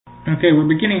Okay, we're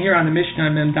beginning here on the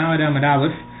Mishnah Mem Daled Amud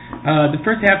Aleph. The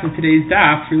first half of today's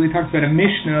daf really talks about a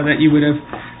Mishnah that you would have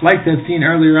liked to have seen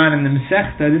earlier on in the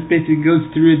Masechta. This basically goes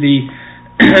through the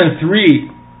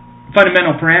three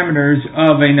fundamental parameters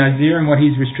of a Nazir and what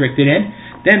he's restricted in.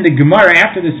 Then the Gemara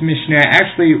after this Mishnah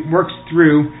actually works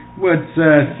through what's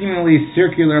seemingly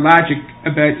circular logic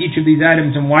about each of these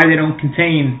items and why they don't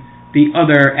contain the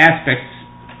other aspects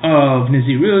of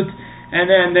Nazirut. And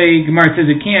then the Gemara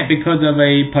says it can't because of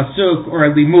a pasuk or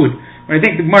a limud. What I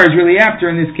think the Gemara is really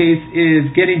after in this case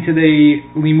is getting to the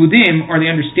limudim, or the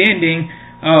understanding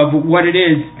of what it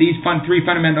is, these three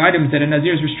fundamental items that a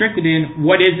Nazir is restricted in.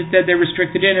 What is it that they're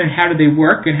restricted in, and how do they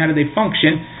work, and how do they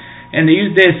function? And they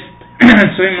use this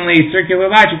seemingly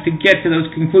circular logic to get to those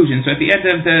conclusions. So at the end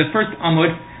of the first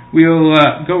Amud, we'll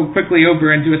go quickly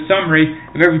over and do a summary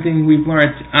of everything we've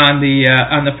learned on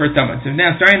the first Amud. So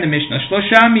now, starting the Mishnah,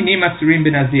 Shlosha minim asurim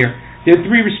b'Nazir. There are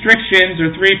three restrictions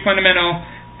or three fundamental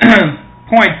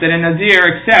points that a Nazir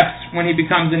accepts when he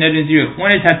becomes a Nazir.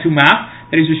 One is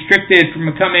hatumah, that he's restricted from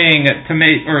becoming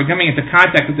tamei or coming into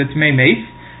contact with the tamei mace.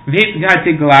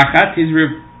 V'hitzgatigulachat, he's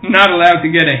not allowed to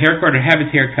get a haircut or have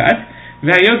his hair cut.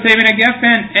 V'hayosev in a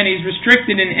gefen, and he's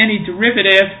restricted in any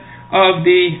derivative of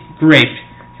the grape.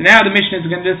 So now the Mishnah is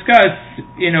going to discuss,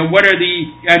 what are the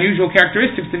unusual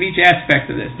characteristics of each aspect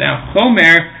of this. Now,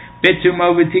 Chomer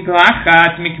betumo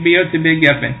v'tiklachat mikbiyot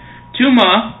begefen.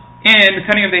 Tuma and the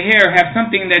cutting of the hair have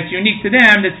something that's unique to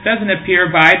them that doesn't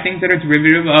appear by things that are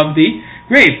derivative of the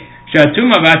grape.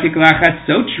 Shatuma v'tiklachat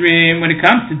sotrim. When it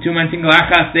comes to tuma and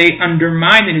tiklachat, they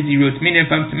undermine the nazirut. Meaning,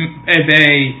 if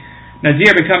a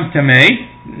Nazir becomes tamei,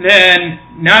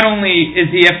 then not only is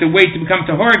he have to wait to become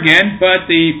tahor again, but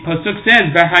the pasuk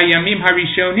says v'hayamim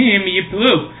harishonim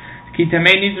yiplu ki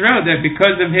tamei nizro, that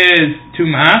because of his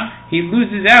tumah he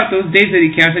loses out those days that he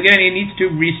counts again, and he needs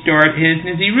to restart his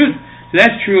nazirut. So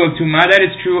that's true of tumah, that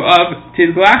is true of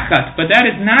tiglachat, but that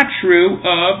is not true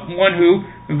of one who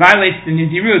violates the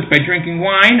nazirut by drinking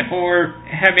wine or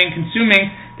consuming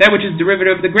that which is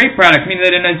derivative of the grape product. Meaning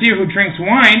that a Nazir who drinks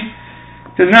wine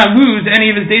does not lose any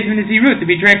of his days of Nazirut. If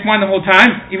he drank wine the whole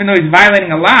time, even though he's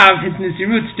violating a lav, his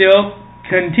Nazirut still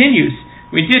continues.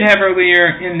 We did have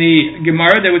earlier in the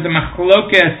Gemara, there was a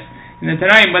machlokes in the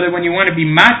Tanaim, whether when you want to be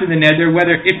mat in the neder,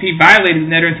 whether if he violated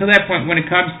the neder until that point when it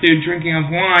comes to drinking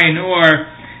of wine or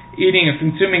eating or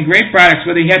consuming grape products,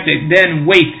 whether he had to then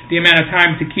wait the amount of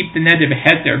time to keep the neder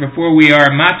beheter before we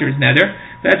are mater's neder.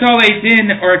 That's all a din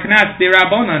or a knas de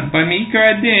rabbonon. But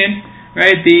meikar din,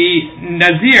 right, the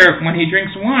Nazir, when he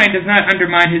drinks wine, does not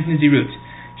undermine his Nazirut.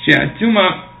 There's a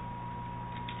chumrah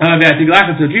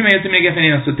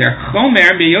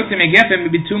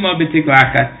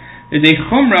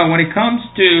when it comes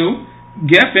to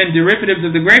gefen, derivatives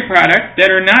of the grape product, that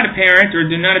are not apparent or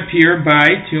do not appear by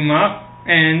tuma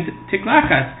and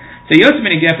tiklachat. So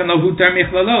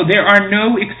there are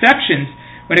no exceptions.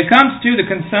 When it comes to the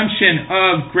consumption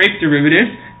of grape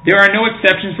derivatives, there are no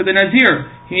exceptions for the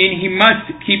Nazir. He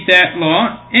must keep that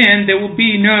law, and there will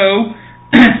be no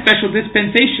special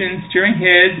dispensations during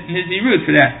his Nazirut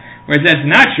for that. Whereas that's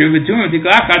not true. That's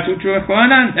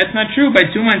not true. By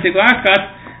Tuma and Tiglachat,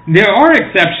 there are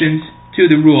exceptions to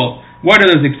the rule. What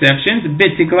are those exceptions?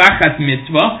 Bit Tiglachat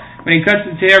mitzvah. When he cuts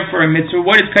his hair for a mitzvah,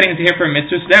 what is cutting his hair for a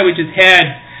mitzvah? So that we just had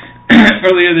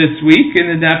earlier this week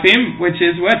in the Dafim, which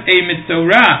is what? A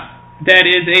mitzvah. That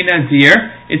is a Nazir,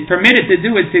 is permitted to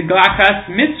do a Tiglachas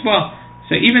mitzvah.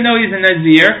 So even though he's a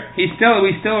Nazir, we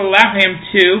still allow him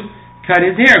to cut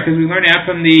his hair, because we learn out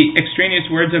from the extraneous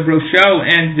words of Rosho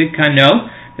and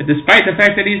Zikano, that despite the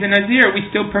fact that he's a Nazir, we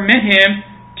still permit him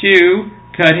to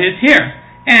cut his hair.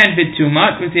 And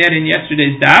Bituma, which we had in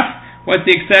yesterday's daf, what's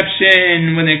the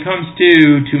exception when it comes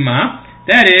to Tuma?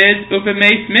 That is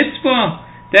Upameis mitzvah,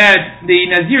 that the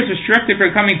Nazir is restricted for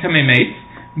coming to Meis.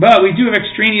 But we do have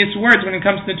extraneous words when it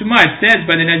comes to Tumah. It says,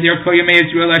 by the Nazir, Kol Yomei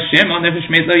Yisrael Hashem, Al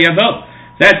Nefesh Meit Lo Yavo.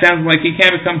 That sounds like he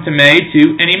can't become Tamei to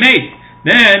any mate.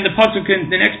 Then the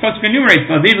next pasuk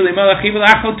enumerates, Why did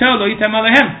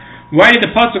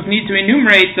the pasuk need to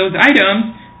enumerate those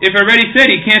items if already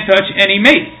said he can't touch any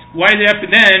mates? Why does it have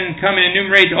to then come and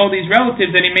enumerate all these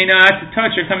relatives that he may not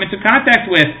touch or come into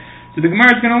contact with? So the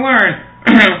Gemara is going to learn,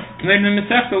 later in the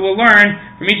Masechta we'll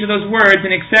learn from each of those words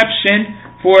an exception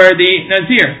for the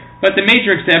Nazir. But the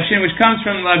major exception, which comes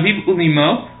from Laviv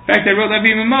Ulimo, the fact that I wrote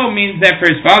Laviv Ulimo means that for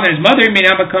his father and his mother he may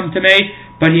not become Tamei,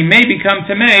 but he may become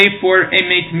Tamei for a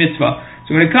mate mitzvah.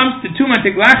 So when it comes to Tuma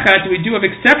Tiglachat, we do have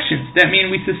exceptions. That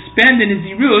means we suspend the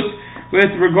Nazirut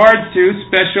with regards to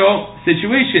special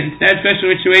situations. That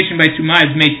special situation by Tuma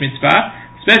is mate mitzvah.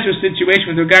 Special situation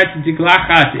with regards to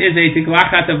Tiglachat is a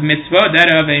Tiglachat of mitzvah,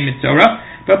 that of a mitzvah.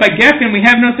 But by Geffen, we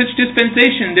have no such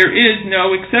dispensation. There is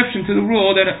no exception to the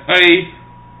rule that a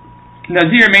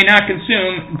Nazir may not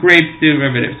consume grape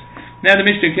derivatives. Now the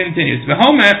Mishnah continues. That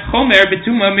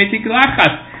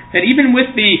even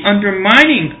with the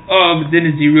undermining of the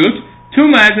Nazirut,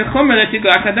 Tuma has a chomer that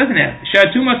Tiglacha doesn't have.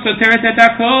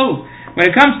 When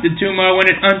it comes to Tuma,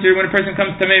 when a person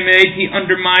comes to Meimed, he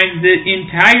undermines the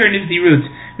entire Nazirut.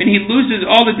 I mean, he loses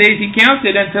all the days he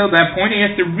counted until that point. He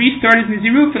has to restart his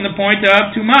Nazirut from the point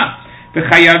of Tuma. In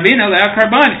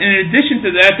addition to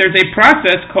that, there's a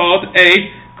process called a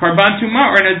Karban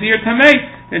Tuma or Nazir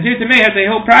Tameh. Nazir Tameh has a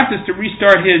whole process to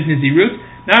restart his Nazirut.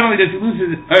 Not only does he lose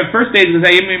his first days with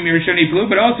Ayimim Mirishoni Blu,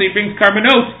 but also he brings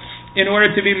Karbanot in order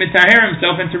to be Mitaher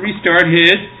himself and to restart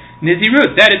his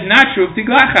Nazirut. That is not true of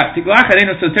Tiglacha. Tiglacha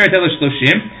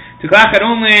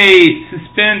only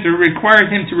suspends or requires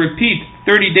him to repeat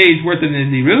 30 days worth of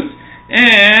Nazirut,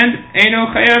 and there's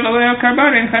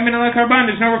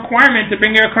no requirement to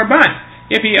bring a Karban.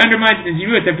 If he undermines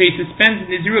Nazirut, if he suspends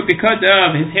Nazirut because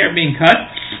of his hair being cut,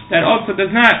 that also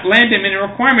does not land him in a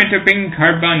requirement of bringing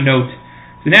Karbanot.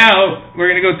 So now, we're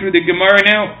going to go through the Gemara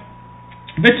now.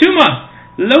 Betuma,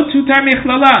 lo tutar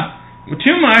michlala.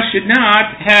 Betuma should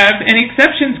not have any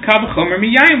exceptions. Kav chomer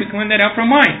miyayin, we can learn that out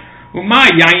from wine. Uma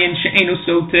yayin she'enu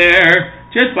soter.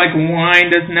 Just like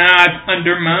wine does not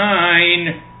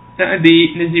undermine the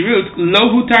Nazirut.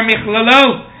 Lo hutar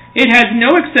michlalo. It has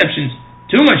no exceptions.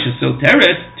 Tuma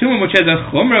she'soteres. Tuma which has a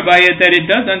chomer by it that it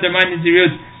does undermine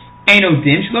Nazirut. Eino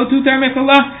din shlo tutar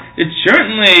michlala. It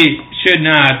certainly should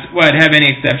not have any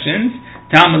exceptions.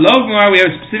 Talmud Logmar, we have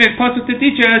a specific pasuk to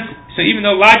teach us. So even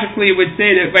though logically it would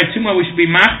say that by Tuma we should be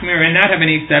machmir and not have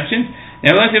any exceptions,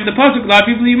 nevertheless we have the pasuk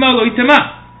La'aviv li'imo lo itama.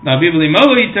 La'aviv li'imo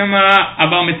lo itama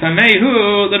abal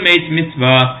mitamehu l'meit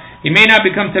mitzvah. He may not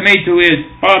become tamei to his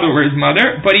father or his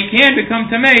mother, but he can become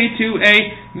tamei to a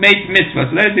meit mitzvah.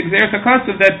 So that is the Xeris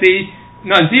HaKosav that the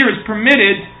Nazir is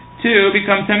permitted to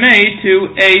become tamei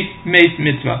to a meit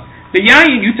mitzvah. The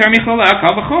yayin yutar michalak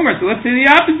al v'chomer. So let's say the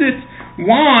opposite.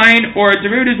 Wine or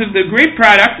derivatives of the grape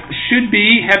product should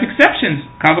have exceptions.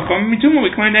 Kal v'chomer mituma.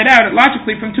 We learned that out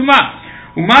logically from tuma.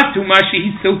 Umat tuma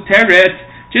shehi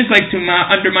soteret. Just like tuma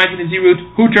undermines the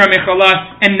Nazirut, hutar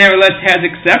michalak, and nevertheless has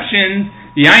exceptions.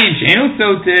 Yayin she'eno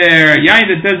soter. Yayin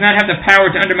that does not have the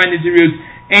power to undermine the Nazirut.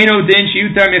 Eno din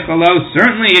sheyutar michalo.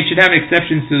 Certainly it should have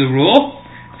exceptions to the rule.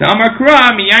 So Amar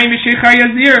Kura miyayin v'sheicha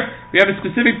yazir. We have a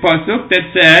specific pasuk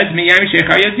that says Miyayim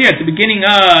Sheikha Yazir. At the beginning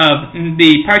of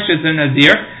the Parshas of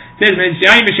Nazir, it says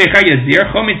Miyayim Sheikha Yazir.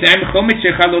 Chol mitzayim chol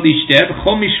mitzaycha lo lishtev.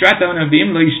 Chol mishrata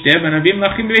anavim lo yishtev. Anavim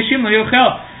lachim v'eshim lo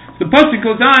yochel. The pasuk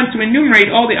goes on to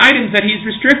enumerate all the items that he's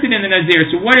restricted in the Nazir.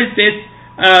 So what is this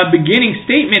beginning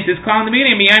statement? This call in the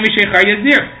beginning Miyayim Sheikha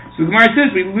Yazir. So the Gemara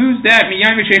says we lose that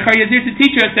Miyayim Sheikha Yazir to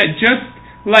teach us that just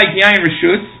like Yayin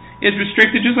Rishus is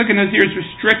restricted, just like a Nazir is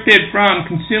restricted from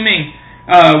consuming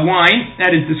wine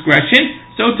at his discretion,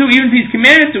 so too, even if he's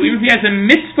commanded to, even if he has a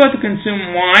mitzvah to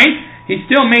consume wine, he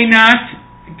still may not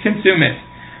consume it.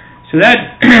 So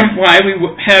that's why we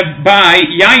have by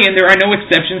yayin there are no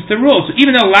exceptions to rules. So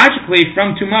even though logically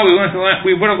from Tumah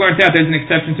we would have learned out there's an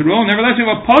exception to rule, nevertheless we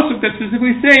have a pasuk that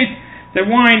specifically states that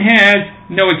wine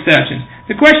has no exceptions.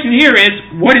 The question here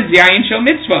is, what is yayin shel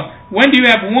mitzvah? When do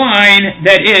you have wine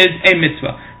that is a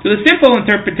mitzvah? So the simple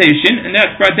interpretation, and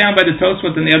that's brought down by the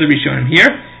Tosfot and the other Rishonim here,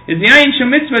 is the Yayin Shel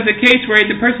Mitzvah is a case where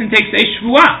the person takes a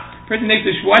shvuah. The person takes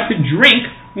a shvuah to drink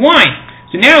wine.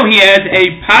 So now he has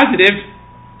a positive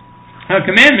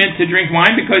commandment to drink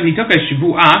wine because he took a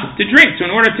shvuah to drink. So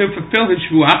in order to fulfill his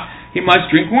shvuah, he must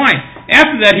drink wine.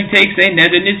 After that, he takes a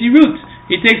neder nizirut.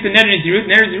 He takes the neder nizirut.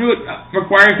 Neder nizirut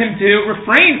requires him to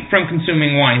refrain from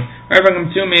consuming wine or from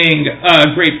consuming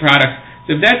grape products.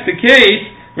 So if that's the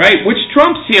case, right, which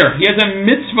trumps here? He has a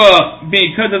mitzvah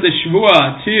because of the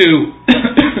shvuah to,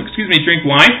 drink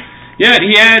wine. Yet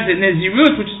he has a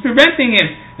nezirut which is preventing him.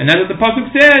 And that's what the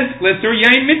pasuk says, "L'sor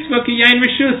yayin mitzvah ki yayin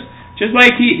rishus." Just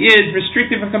like he is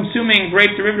restricted from consuming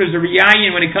grape derivatives or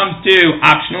yayin when it comes to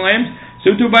optional items,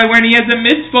 so too by when he has a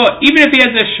mitzvah, even if he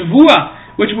has a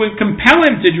shvuah which would compel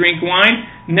him to drink wine,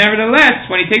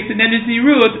 nevertheless, when he takes the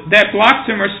nezirut, that blocks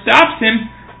him or stops him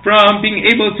from being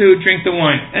able to drink the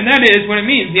wine. And that is what it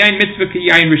means, yayin mitzvah ki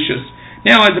yayin rishus.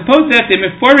 Now, as opposed to that, the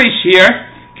Meforish here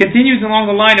continues along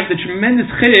the line of the tremendous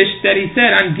chiddush that he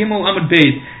said on Gimel Amud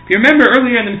Beis. If you remember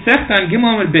earlier in the Masechta on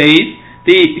Gimel Amud Beis,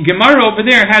 the Gemara over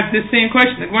there has this same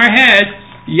question. The Gemara has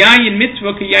yayin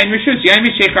mitzvah ki yayin rishus. Yayin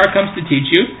Mishechar comes to teach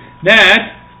you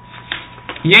that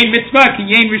yayin mitzvah ki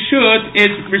yayin rishus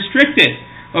is restricted.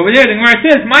 Over there, the Gemara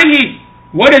says, Mahi,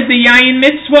 what is the yayin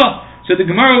mitzvah? So the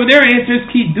Gemara over there answers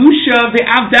Kiddusha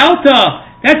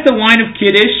ve'avdalta. That's the wine of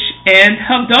Kiddush and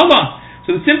Havdalah.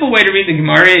 So the simple way to read the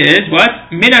Gemara is what?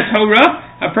 Min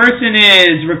HaTorah, a person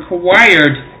is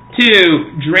required to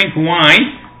drink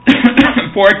wine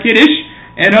for Kiddush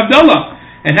and Havdalah.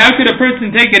 And how could a person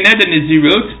take a neder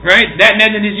nizirut, right? That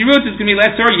neder nizirut is going to be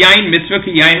lesser yain mitzvah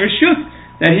ki yain reshut.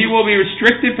 That he will be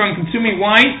restricted from consuming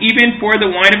wine even for the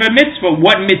wine of a mitzvah.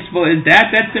 What mitzvah is that?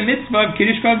 That's the mitzvah of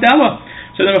Kiddush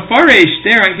Havdalah. So the Mefaresh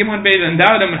there on Gimon Beis and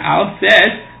Daud and Al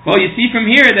says, well, you see from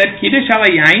here that Kiddush ala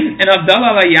yain and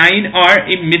Havdalah ala yain are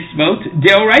a mitzvot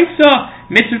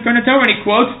deoraisa, mitzvah from the Torah. And he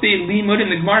quotes the limud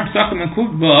in the Gemara Pesachim and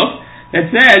Kuf Vav that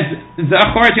says,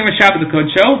 Zachor Yom HaShabbat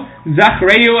Kodsho,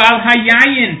 Zachreu al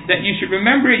hayayin, that you should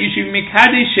remember it, you should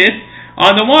mikadesh it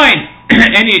on the wine.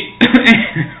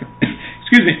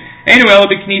 Excuse me. Anyway,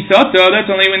 that's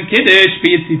only when Kiddush,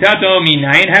 B'yitzitato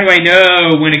minayin. How do I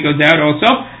know when it goes out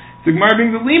also? The Gemara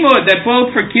brings a limud that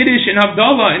both for Kiddush and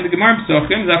Havdalah in the Gemara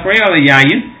Pesachim, Zachrei al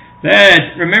yayin,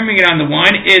 that remembering it on the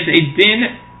wine is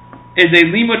a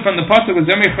limud from the pasuk of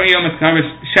Zomei Chayom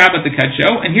Shabbat the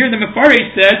Kadsho. And here the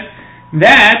Mefaresh says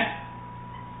that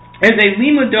is a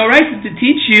limud deoraisa to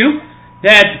teach you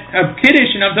that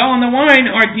Kiddush and Havdalah on the wine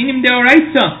are dinim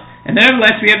deoraisa. And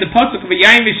nevertheless, we have the pasuk of a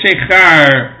yayin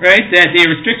v'sheichar, right? That the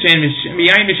restriction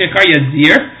yayin v'sheichar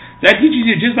yazir. That teaches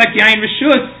you just like yayin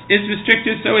reshus is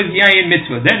restricted, so is yayin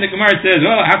mitzvah. Then the Gemara says,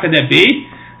 "Oh, how could that be?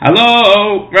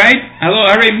 Hello, right? Hello,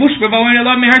 Arei Mushba v'oin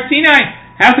alav mehar Sinai.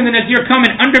 How can the Nazir come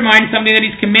and undermine something that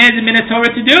he's commanded in the Torah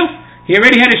to do? He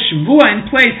already had a shvuah in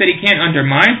place that he can't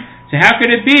undermine. So how could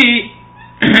it be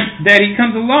that he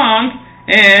comes along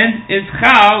and is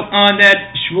chal on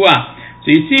that shvuah?" So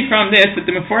you see from this that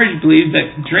the Mefarsh believes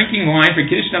that drinking wine for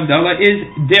Kiddush and Havdalah is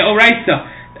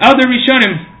deoraisa. Other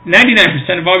Rishonim,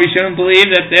 99% of all Rishonim believe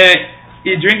that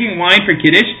drinking wine for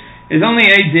Kiddush is only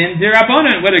a din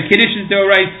d'Rabbanan, whether Kiddush is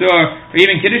d'Oraisa or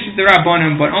even Kiddush is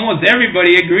d'Rabbanan, but almost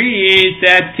everybody agrees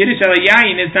that Kiddush ala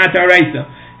yayin is not d'Oraisa.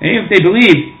 And even if they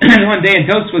believe, one day in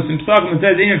Tosfos in Pesachim it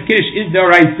says, even if Kiddush is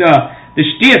d'Oraisa, the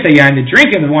shtiyas yayin, the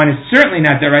drinking of the wine, is certainly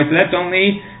not d'Oraisa, that's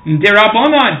only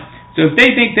d'Rabbanan. So if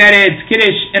they think that it's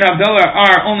Kiddush and Havdalah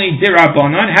are only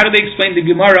d'Rabbanan, how do they explain the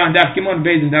Gemara on Daf Gimon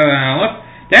Beis and Dalet Aleph?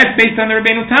 That's based on the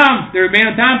Rabbeinu Tam. The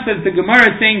Rabbeinu Tam says the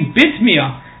Gemara is saying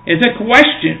bitmiyah. It's a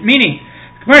question, meaning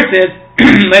the Gemara says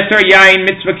let's our yayin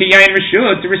mitzvah ki yayin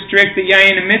reshus, to restrict the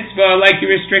yayin and mitzvah like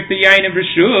you restrict the yayin of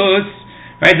reshus.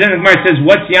 Right? Then the Gemara says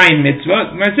what's yayin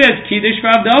mitzvah? The Gemara says Kiddush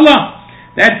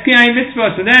v'Havdalah. That's yayin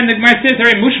mitzvah. So then the Gemara says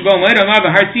Harei Mushba Omed Amav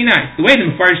Har Sinai. The way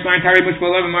the Mefarsh learned Harei Mushba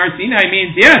Omed Har Sinai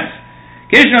means yes,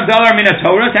 Kiddush and Havdalah are min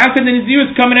HaTorah. How could the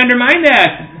Nazirus come and undermine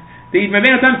that? The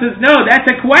Rabbeinu Tam says no,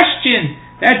 that's a question.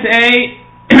 That's a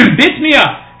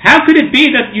bitmiyah. How could it be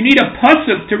that you need a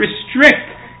pasuk to restrict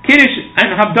Kiddush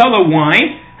and Havdalah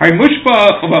wine? Har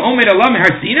mushba of Omed Alam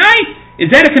Har Sinai?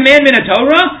 Is that a commandment of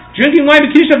Torah? Drinking wine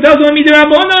with Kiddush Havdalah is only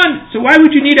d'Rabbanan. So why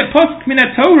would you need a pasuk min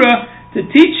Torah to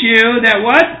teach you that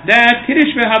what? That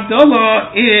Kiddush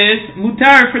Havdalah is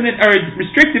mutar for the, or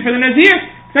restricted for the Nazir?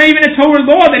 It's not even a Torah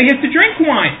law that he has to drink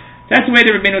wine. That's the way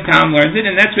the Rabbeinu Tam learns it,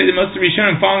 and that's the way the most of the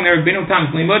Rishonim following the Rabbeinu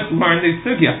Tam's limud learn this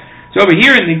sugya. So over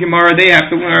here in the Gemara, they have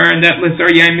to learn that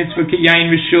L'sar Yain Mitzvah Ki Yain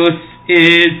Reshus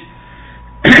is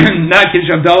not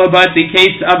Kiddush Havdalah, but the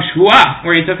case of Shvuah,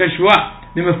 where he took a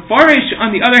Shvuah. The Mefaresh,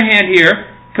 on the other hand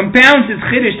here, compounds his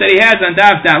Chiddush that he has on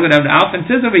Daf Dalet Alf, and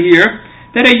says over here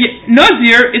that a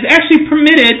Nazir is actually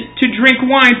permitted to drink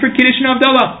wine for Kiddush and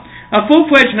Havdalah. A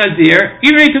full-fledged Nazir,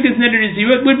 even if he took his Neder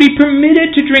Nazirut, would be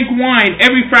permitted to drink wine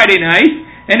every Friday night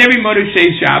and every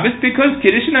Modoshei Shabbos because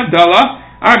Kiddush and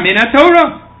Havdalah are Min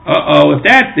HaTorah. If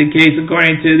that's the case,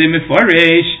 according to the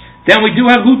Mefaresh, then we do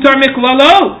have Hutar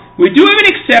Miklalo. We do have an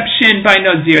exception by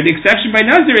Nazir. The exception by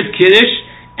Nazir is Kiddush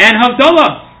and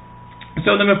Havdalah.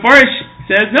 So the Mefaresh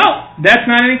says, no, that's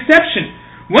not an exception.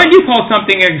 When do you call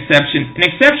something an exception? An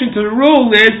exception to the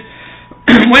rule is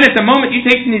when at the moment you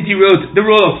take the Nazirut, the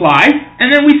rule applies,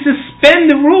 and then we suspend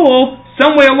the rule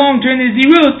some way along during the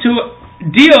Nazirut to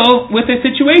deal with a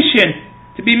situation,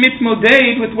 to be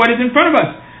mitzmodeid with what is in front of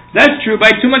us. That's true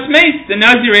by Tumas Meis. The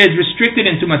Nazir is restricted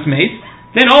in Tumas Meis.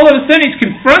 Then all of a sudden he's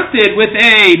confronted with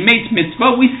a Meis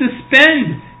Mitzvah. We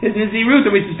suspend his Nazirut,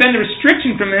 or we suspend the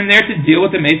restriction from him there to deal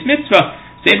with the Meis Mitzvah.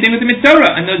 Same thing with the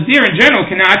Mitzvah. A Nazir in general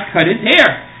cannot cut his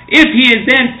hair. If he is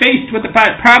then faced with the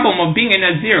problem of being a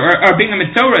Nazir, or being a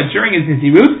Mitzvah during his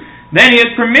Nazirut, then he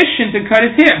has permission to cut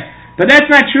his hair. But that's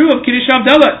not true of Kiddush and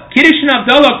Havdalah. Kiddush and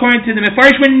Havdalah, according to the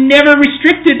Mefarsh, were never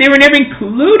restricted. They were never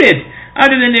included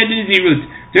other than their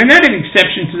Nazirut. They're not an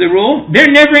exception to the rule. They're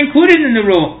never included in the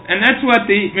rule. And that's what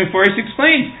the Mefarsh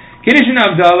explains. Kiddush and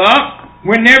Havdalah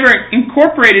were never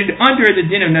incorporated under the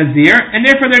din of Nazir, and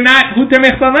therefore they're not Hutar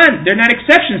Mechlalan. They're not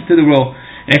exceptions to the rule.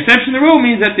 An exception to the rule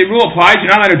means that the rule applies, you're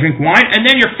not allowed to drink wine, and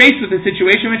then you're faced with a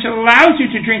situation which allows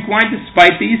you to drink wine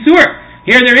despite the Isur.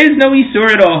 Here there is no Isur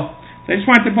at all. So I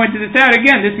just wanted to point this out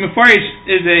again. This Mefarish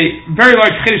is a very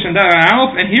large Chiddush on Daled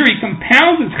Aleph, and here he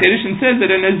compounds his Chiddush and says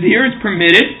that a Nazir is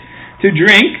permitted to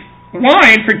drink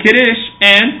wine for Kiddush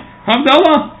and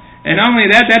Havdalah. And not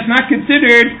only that, that's not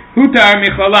considered Hutar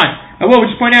Michalan. What we'll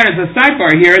just point out as a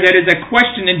sidebar here, that is a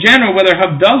question in general whether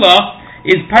Havdalah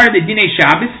is part of the Dinei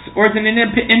Shabbos or is an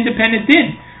independent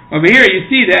din. Over here you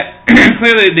see that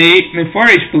clearly the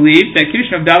Mefarish believe that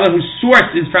Kiddush and Havdalah, whose source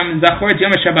is from Zachor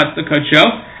Yom HaShabbat L'Kodsho,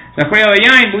 Zachor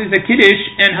Yain believes that Kiddush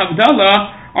and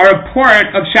Havdalah are a part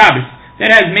of Shabbos.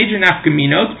 That has major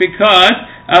nafkaminos because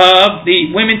of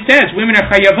the women's status. Women are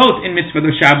chayavot in mitzvah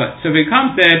of Shabbat. So if it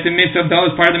comes that the mitzvah of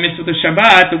Havdalah is part of the mitzvah of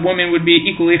Shabbat, the woman would be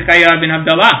equally chayav in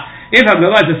Havdalah. If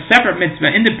Havdalah is a separate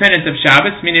mitzvah, independent of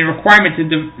Shabbos, meaning a requirement to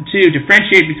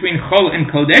differentiate between Chol and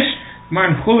Kodesh,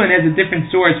 Marn Chulin has a different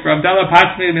source for Havdalah,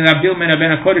 possibly Abdil Ben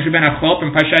HaKodesh Ben HaChol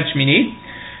from Pashat Shmini.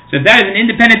 So if that is an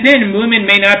independent din, women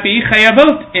may not be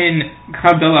chayavot in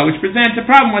Havdalah, which presents a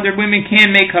problem whether women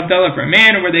can make Havdalah for a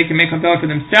man or whether they can make Havdalah for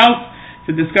themselves.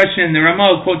 It's a discussion. The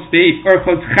Ramah quotes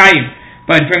Chaim.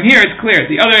 But from here it's clear.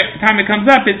 The other time it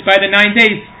comes up is by the 9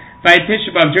 days, by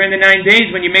Tisha B'Av. During the 9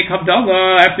 days when you make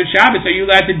Havdalah after Shabbos, are you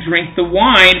allowed to drink the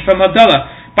wine from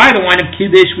Havdalah? By the wine of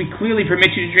Kiddush, we clearly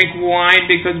permit you to drink wine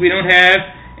because we don't have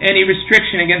any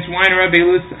restriction against wine or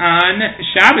Abelus on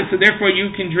Shabbos. So therefore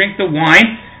you can drink the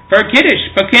wine for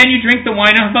Kiddush. But can you drink the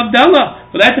wine of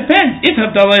Havdalah? Well, that depends. If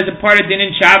Havdalah is a part of Din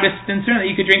and Shabbos, then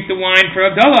certainly you could drink the wine for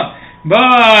Havdalah.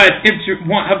 But if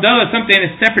Havdalah is something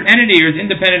in a separate entity or is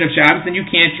independent of Shabbos, then you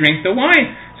can't drink the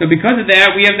wine. So because of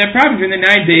that, we have that problem. During the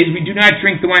 9 days, we do not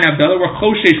drink the wine of Havdalah. We're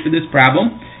choshesh for this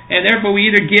problem. And therefore, we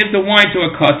either give the wine to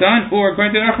a katan, or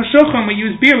according to the Aruch HaShulchan, we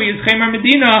use beer, we use Chemar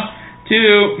Medina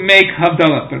to make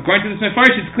Havdalah. But according to this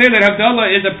Mefarish, it's clear that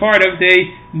Havdalah is a part of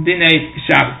the Dinei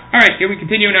Shabbos. Alright, here we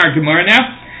continue in our Gemara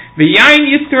now. V'yayin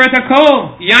yistor et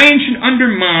hakol. Yayin should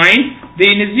undermine the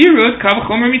Nazirut, Kav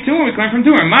Chomer Mituma, we come from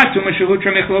Tumah. Ma Tumah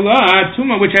Shehutra Mechlala,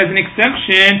 Tumah, which has an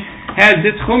exception, has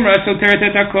this Chumrah, so Teret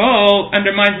et hakol,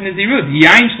 undermines the Nazirut.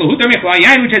 Yayin Shlehutra Mechlala,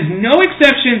 Yayin, which has no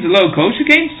exceptions, Lo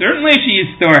Koshukain, certainly she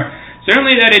is store.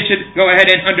 Certainly that it should go ahead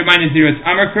and undermine Nazirut.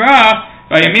 Amar Kra,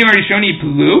 Vayamim Arishoni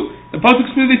Pelu. The pasuk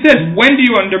explicitly says, when do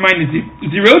you undermine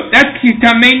Nazirut? That's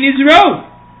Kitamei Nizro.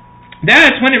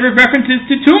 That's when it references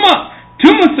to Tumah.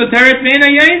 Tumah Soteret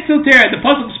Ve'ena Yayin Soteret. The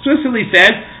pasuk explicitly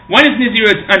says, when is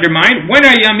Nizirut undermined? When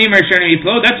are Yamim Arishoni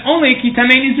Pelu? That's only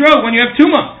Kitamei Nizro, when you have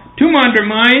Tumah. Tumah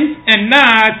undermines and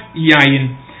not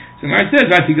Yayin. So Mar says,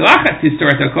 Vatiglachat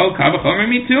Tistoret HaKol Kavachomer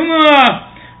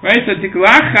Mituma. Right, so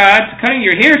Tiglachat, cutting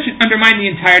your hair, should undermine the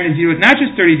entire Nazirut, not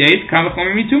just 30 days,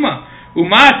 Kavachomer Mituma.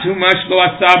 By Tumah,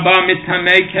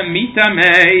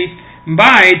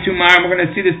 we're going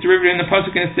to see this derivative in the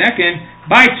pasuk in a second.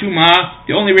 By Tumah,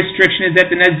 the only restriction is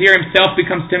that the Nazir himself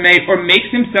becomes Tamei or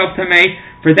makes himself Tamei.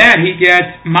 For that, he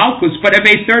gets Malchus. But if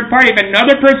a third party, if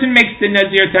another person makes the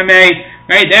Nazir Tamei,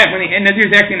 right, that when the Nazir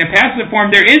is acting in a passive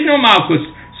form, there is no Malchus.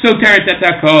 So Teret et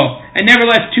hakol. And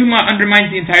nevertheless, Tumah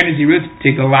undermines the entire Nazirut.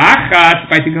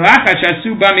 Tigalachat, by Tigalachat,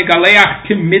 Shasu ba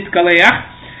Migaleach Kimit Galeach.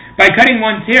 By cutting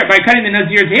one's hair, by cutting the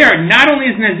Nazir's hair, not only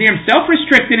is the Nazir himself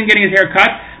restricted in getting his hair cut,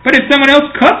 but if someone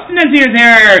else cuts the Nazir's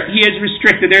hair, he is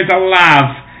restricted. There's a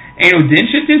lav.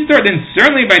 Then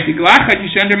certainly by Tiglachat,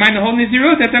 you should undermine the whole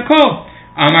Nazirut at hakol.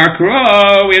 Amar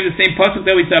Kro, we have the same pasuk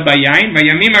that we saw by Yain, by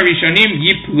Yamim Arishonim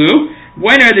Yiplu.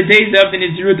 When are the days of the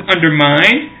Nazirut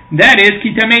undermined? That is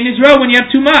Kitamei Nizro, when you have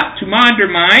Tumah. Tumah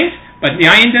undermines, but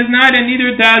Yain does not, and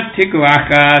neither does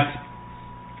Tiglachat.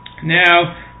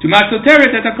 Now, Tumah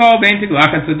Soteret et hakol, Vein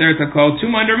Tiglachat Soteret et hakol.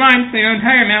 Tumah undermines the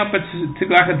entire amount, but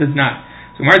Tiglachat does not.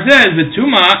 So Mar says, the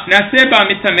Tumah Naseba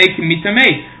Mitamei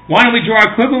Mitamei. Why don't we draw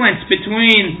equivalence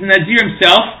between the Nazir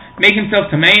himself, make himself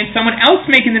Tamei, and someone else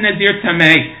making the Nazir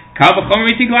Tamei? Kal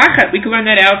v'chomer Tiglachat. We can learn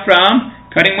that out from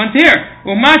cutting one's hair.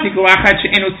 Uma Tiglachat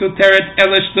she'enu Soteret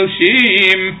ele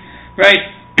shloshim.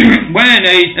 Right? When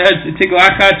a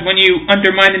Tiglachat, when you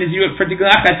undermine the Nazirut for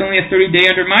Tiglachat, it's only a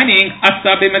 30-day undermining.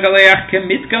 Asabe megaleach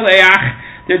kemit galeach.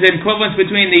 There's an equivalence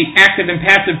between the active and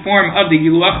passive form of the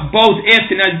Giluach, both if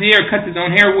the Nazir cuts his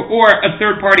own hair or a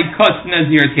third party cuts the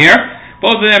Nazir's hair.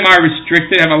 Both of them are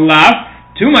restricted, have a lav.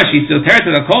 Tumah so Teret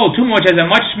et hakol. Tumah, which has a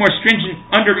much more stringent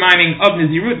undermining of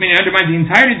Nazirut, meaning it undermines the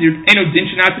entire Nazirut. Eno din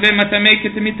shenatave matamei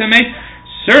ketamitamei.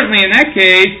 Certainly in that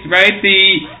case, right,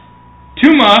 the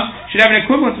Tumah should have an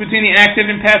equivalence between the active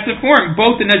and passive form.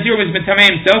 Both the Nazir was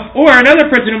Tamei himself, or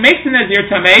another person who makes the Nazir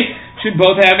Tamei should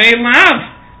both have a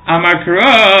lav. Amar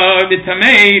Kara, the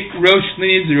Tamei, Rosh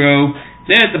Nizro. It's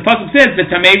says, the pasuk says,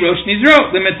 "V'tamei rosh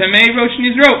nizro, l'metamei rosh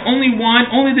nizro." Only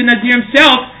the Nazir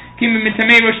himself can be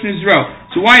mitamei rosh nizro.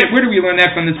 So where do we learn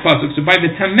that from this pasuk? So by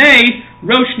v'tamei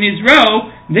rosh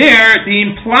nizro, there the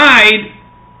implied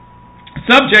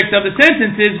subject of the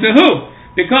sentence is v'hu,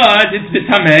 because it's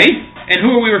v'tamei, and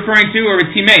who are we referring to? Or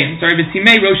v'timei?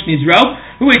 V'timei rosh nizro.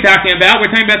 Who are we talking about?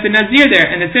 We're talking about the Nazir there,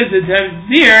 and it says the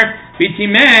Nazir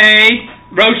v'timei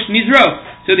rosh nizro.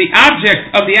 So the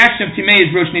object of the action of Timei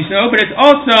is Rosh Nizro, but it's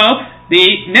also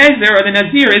the Nezer or the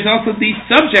Nazir is also the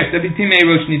subject of the Timei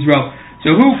Rosh Nizro.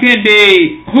 So who's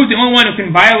the only one who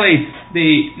can violate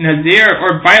the Nazir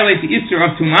or violate the Isser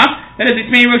of Tumah? That is the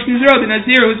Timei Rosh Nizro, the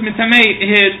Nazir who's Mitamei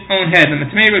his own head, the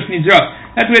Timei Rosh Nizro.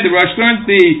 That's the way the Rosh learns.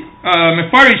 The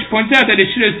Mefarish points out that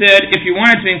it should have said, if you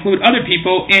wanted to include other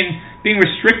people in being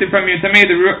restricted from your Tamei,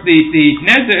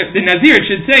 the Nazir, it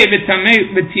should say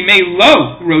V'timei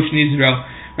lo Rosh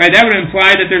Nizro. Right, that would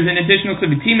imply that there's an additional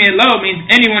V'timei lo means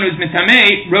anyone who's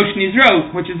Mitamei Rosh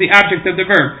Nizro, which is the object of the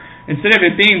verb. Instead of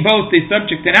it being both the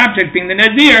subject and object, being the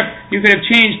Nazir, you could have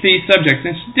changed the subject.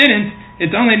 Since it didn't,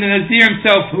 it's only the Nazir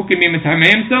himself who can be Mitamei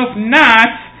himself,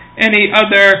 not any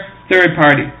other third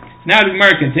party. Now the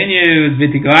Gemara continues,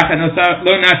 V'tiglacha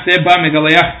lo naseh ba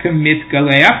megaleach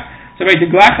k'mitgaleach. So by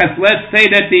tiglachas, let's say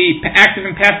that the active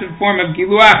and passive form of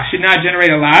giluach should not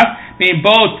generate a lav, meaning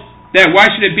both that why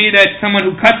should it be that someone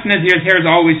who cuts Nazir's hair is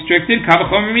always restricted?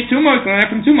 Kavachomer mituma, we can learn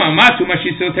that from tuma. Ma tuma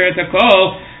shiso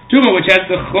teretakol. Tuma, which has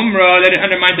the chumrah that it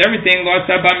undermines everything. Lo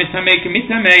asaba mitamei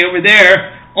k'mitamei. Over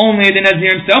there, only the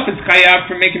Nazir himself is chayav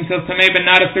for making himself tamei, but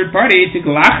not a third party.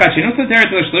 Tiglachat shenusa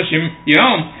teretakol shloshim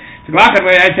yom. Tiglachat,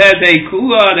 where I said a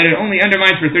kula that it only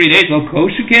undermines for 30 days. Lo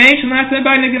koshukein shenasa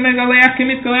by negamegaleach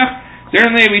k'mitgaleach.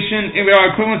 Certainly, we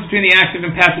are equivalent between the active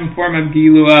and passive form of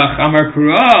giluach. Amar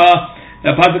kura.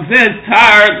 The pasuk says,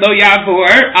 Tar lo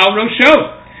yavor al rosho.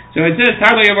 So it says,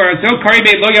 Tar lo yavor. So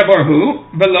karibet lo yavor hu,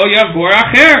 but lo yavor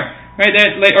acher. Right?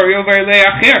 Or yavor le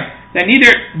acher. That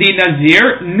neither the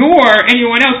Nazir nor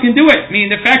anyone else can do it.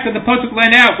 Meaning the fact that the pasuk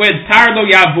led out with Tar lo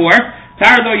yavor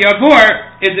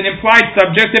is an implied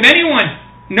subject of anyone.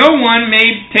 No one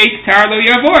may take Tar lo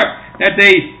yavor. That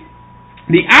the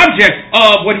object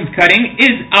of what he's cutting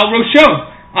is al rosho,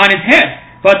 on his head.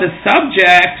 But the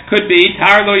subject could be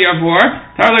Tar lo yavor.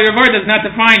 Tar lo yavor does not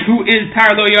define who is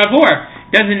Tar lo yavor.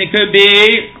 It could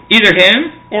be either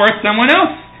him or someone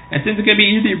else. And since it could be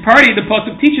either party, the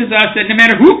pasuk teaches us that no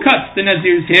matter who cuts the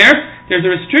Nazir's hair, there's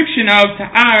a restriction of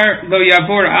Tar lo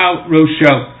yavor al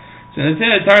rosho. So it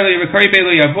says Tar lo yavor karibei lo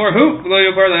yavor hu lo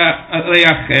yavor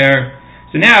le'acher.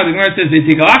 So now the Gemara says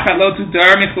V'tiglachat lo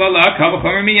tutar michlala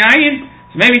kavachomer miyayin.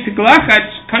 So maybe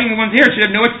tiglachat, cutting one's hair, should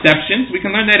have no exceptions. We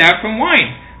can learn that out from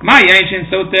wine. Ma yain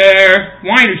soter,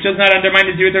 wine which does not undermine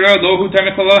the zirut lo hutar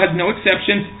mechala has no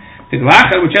exceptions.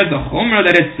 Tiglachat, which has the chumrah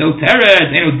that it's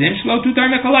soteret, eno din shlo tutar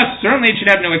mechala, certainly it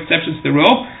should have no exceptions to the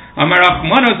rule. Amar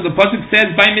Rachmana, so the pasuk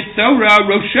says by mitzora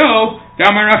rosho,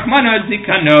 Amar Rachmana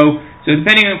zikano. So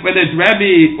depending on whether it's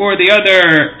Rabbi or the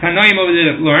other Tanoim over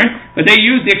there that learn, but they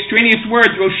use the extraneous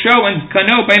words rosho and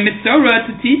kano by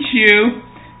mitzora to teach you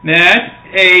that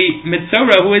a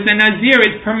mitzora who is a Nazir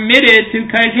is permitted to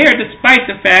cut his hair despite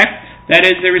the fact that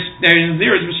the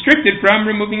Nazir is restricted from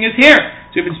removing his hair.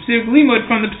 So we have a specific limud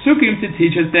from the Pesukim to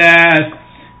teach us that.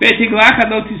 So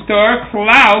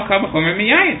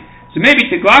maybe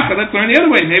tiglachat, let's learn the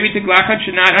other way. Maybe tiglachat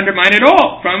should not undermine at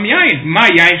all from yain. Ma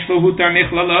yain shlo hutar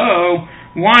michlalo.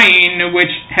 Wine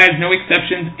which has no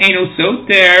exceptions, eno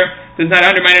soter, does not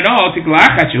undermine at all.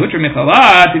 Tiglachat shehutar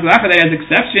michlala. Tiglachat that has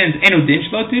exceptions, eno din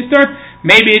shlo tistor.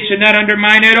 Maybe it should not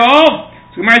undermine at all.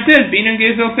 So Gemara says, Binun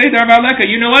gezel seidar valeka.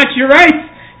 You know what? You're right.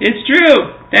 It's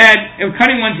true that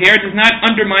cutting one's hair does not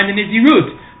undermine the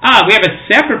nizirut. We have a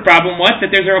separate problem. What? That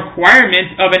there's a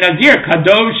requirement of a Nazir.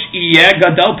 Kadosh iyeh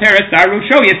gadol peres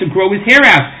arusho. He has to grow his hair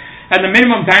out. And the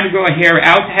minimum time to grow a hair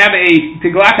out to have a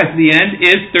tiglachat at the end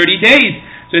is 30 days.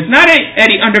 So it's not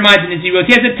that he undermines the nizirut.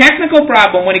 He has a technical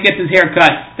problem when he gets his hair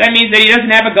cut. That means that he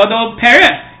doesn't have a gadol peres.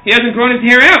 He hasn't grown his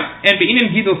hair out. And be'inim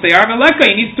gidol seyar veleka.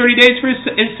 He needs 30 days for his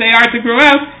seyar to grow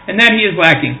out, and that he is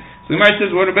lacking. So the Gemara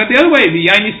says, what about the other way?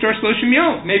 V'yain yistor shloshim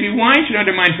yom. Maybe wine should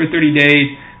undermine for 30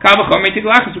 days. Kavachomer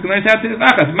tiglachas. We can learn how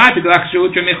tiglachas. Ma tiglachas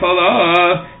shehutra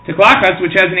michala. Tiglachas,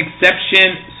 which has an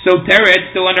exception, soteret,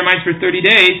 still undermines for 30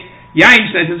 days. Yain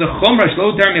says is a chomra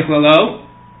shlotar michlalo.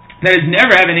 That is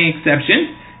never have any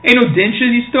exceptions. Eno din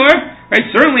sheyistor. Right?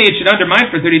 Certainly it should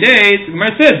undermine for 30 days. The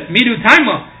Gemara says, midu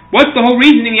taima. What's the whole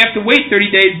reasoning you have to wait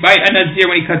 30 days by a Nazir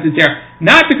when he cuts his hair?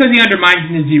 Not because he undermines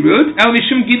Nazirut, el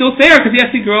mishum gidol seir, because he has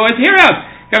to grow his hair out.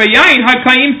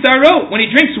 When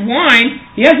he drinks wine,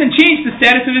 he hasn't changed the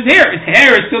status of his hair. His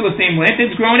hair is still the same length,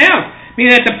 it's grown out.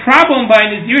 Meaning that the problem by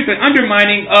Nazirut, the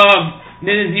undermining of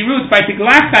the Nazirut by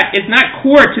Tiglachat, is not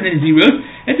core to the Nazirut.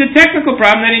 It's a technical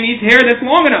problem that he needs hair that's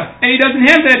long enough, and he doesn't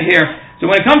have that hair. So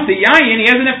when it comes to Yayin, he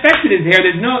hasn't affected his hair.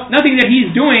 There's nothing that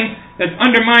he's doing that's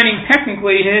undermining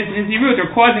technically his Nazirut or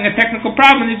causing a technical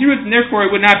problem in Nazirut, and therefore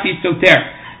it would not be soter.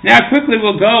 Now quickly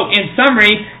we'll go in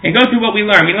summary and go through what we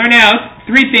learned. We learned out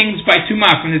 3 things by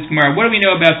Tumah from this Gemara. What do we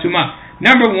know about Tumah?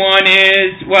 Number 1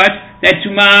 is what? That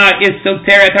Tumah is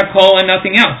soter et hakol and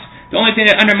nothing else. The only thing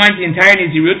that undermines the entire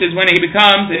Nazirut is when a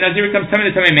Nazir becomes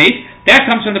Tamei the Tamei Meis. That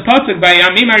comes from the pasuk by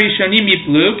Yamim Arishonim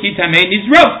Yiplu Ki Tamei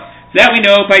Nizro. So that we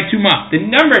know by Tumah. The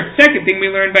second thing we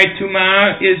learned by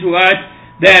Tumah is what?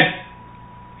 That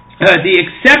the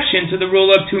exception to the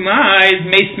rule of Tumah is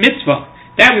Meis Mitzvah.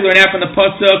 That we learn out from the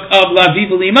pasuk of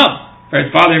Laviv Limo. For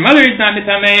his father and mother, he's not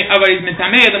mitamei, but he's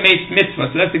mitamei the Meis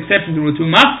Mitzvah. So that's the exception to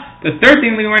Tumah. The third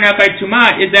thing we learn out by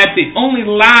Tumah is that the only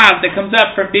lav that comes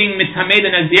up from being mitamei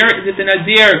the Nazir is that the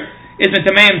Nazir is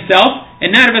mitamei himself,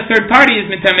 and none of a third party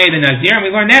is mitamei the Nazir. And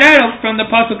we learn that out from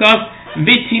the pasuk of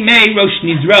Vitimei Rosh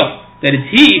Nizro. That it's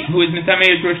he who is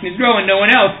mitamei Rosh Nizro, and no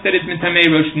one else that is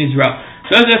mitamei Rosh Nizro.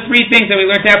 So those are the 3 things that we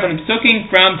learned out from the psukim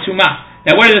from Tumah.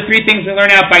 Now, what are the 3 things we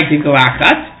learn out by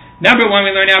Tiglachat? Number 1,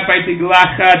 we learn out by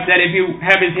Tiglachat that if you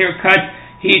have his hair cut,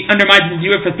 he undermines his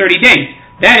Nazirut for 30 days.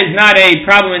 That is not a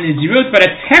problem in his Nazirut, but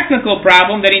a technical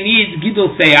problem that he needs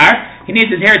Gidul Seyar. He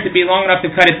needs his hair to be long enough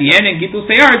to cut at the end, and Gidul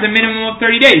Seyar is a minimum of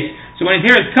 30 days. So when his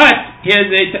hair is cut, he has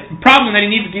a problem that he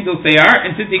needs Gidul Seyar,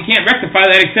 and since he can't rectify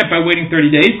that except by waiting 30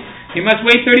 days, he must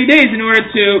wait 30 days in order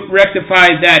to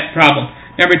rectify that problem.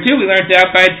 Number 2, we learned out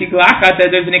by Tiglachat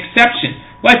that there's an exception.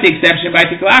 What's the exception by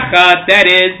Tiglachat? That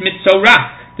is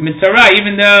Mitzorah. The Mitzorah,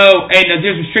 even though a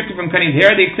Nazir is restricted from cutting his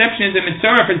hair, the exception is that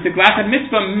Mitzorah for the Tiglachat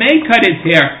mitzvah may cut his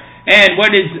hair. And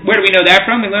where do we know that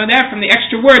from? We learn that from the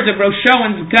extra words of Rosho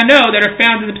and Zkano that are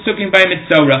found in the Pesukim by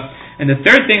Mitzorah. And the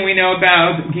third thing we know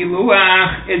about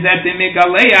Giluach is that the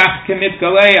Megaleach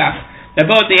Kemitgaleach, that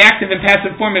both the active and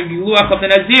passive form of Giluach of the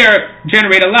Nazir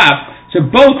generate a lav. So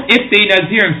both if the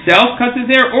Nazir himself cuts his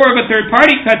hair or if a third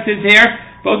party cuts his hair,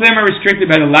 both of them are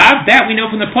restricted by the lav. That we know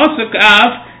from the pasuk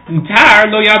of Tar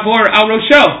lo yavor al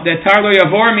rosho. That tar lo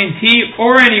yavor means he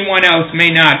or anyone else may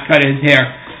not cut his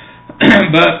hair.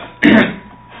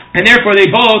 And therefore they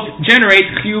both generate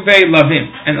chiyuvei lavim.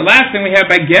 And the last thing we have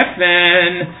by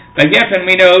Geffen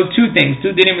we know 2 things.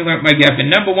 2 dinim we learned by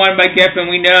Geffen. Number 1, by Geffen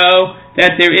we know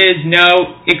that there is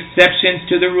no exceptions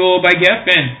to the rule by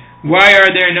Geffen. Why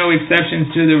are there no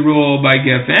exceptions to the rule by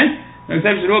Geffen? No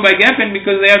exceptions to the rule by Geffen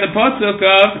because they have the pasuk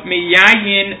of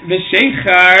miyayin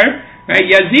v'sheichar,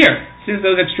 right, yazir. Since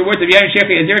those extra words of yayin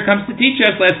sheichar yazir comes to teach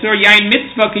us l'asur yayin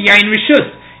mitzvah ki yayin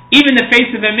rishus. Even the face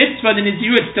of a mitzvah, the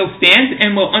Nazirut still stands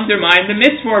and will undermine the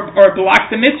mitzvah or block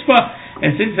the mitzvah.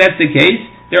 And since that's the case,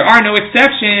 there are no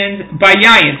exceptions by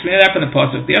yayin. So we know that from the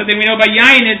pasuk. The other thing we know by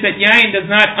yayin is that yayin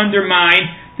does not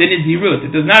undermine the Nazirut.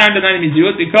 It does not undermine the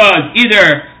Nazirut because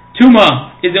either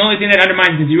Tumah is the only thing that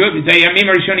undermines Nazirut. It's a Yamim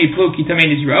Arishoni Plu Ki Tamei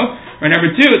Nizro. Or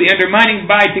number 2, the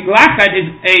undermining by Tiglachat is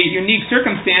a unique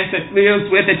circumstance that deals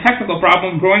with a technical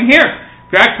problem of growing hair.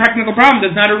 That technical problem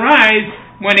does not arise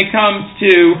when it comes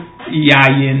to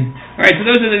Yayin. Alright, so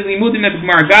those are the Limudim that the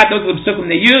Gemara got. Those are the Pesukim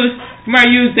they used. Gemara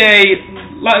used a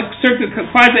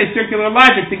quasi-circular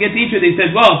logic to get to each of these. He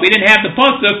says, well, if we didn't have the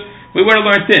pasuk, we would have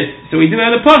learned this. So we do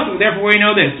have the pasuk, therefore we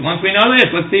know this. Once we know this,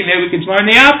 let's see, maybe we can learn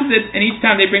the opposite. And each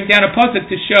time they bring down a pasuk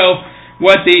to show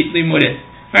what the limud is.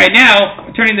 Alright, now,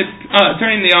 turning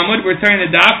the Amud, we're turning the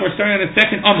daf, we're starting on the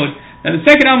second Amud. Now the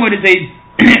second Amud is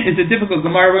a difficult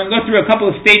Gemara. We're going to go through a couple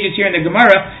of stages here in the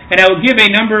Gemara, and I will give a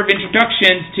number of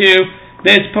introductions to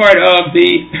this part of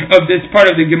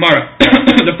the Gemara.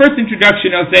 The first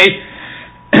introduction I'll say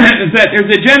is that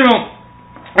there's a general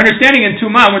understanding in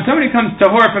Tumah. When somebody comes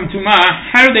tahor from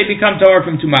Tumah, how do they become tahor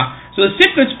from Tumah? So the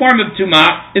simplest form of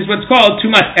Tumah is what's called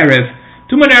Tumat Erev.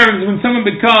 Tumat Erev is when someone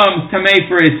becomes Tamei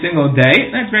for a single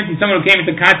day. That's, for instance, someone who came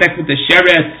into contact with the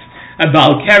Sheretz, a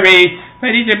Baal Keri.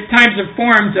 Right, these are types of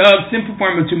forms of simple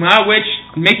form of Tumah which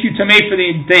make you Tamei for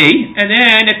the day, and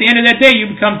then at the end of that day you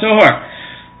become tahor.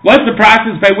 What's the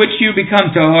process by which you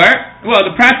become tahor? Well,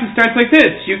 the process starts like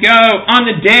this. You go on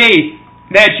the day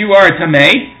that you are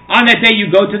Tamei. On that day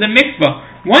you go to the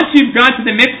mikvah. Once you've gone to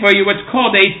the mikvah, you're what's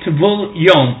called a Tevul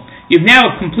Yom. You've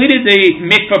now completed the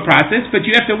mikvah process, but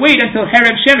you have to wait until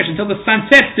Herev Shemesh, until the sun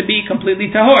sets, to be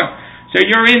completely tahor. So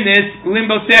you're in this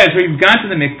limbo status where you've gone to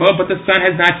the mikvah, but the sun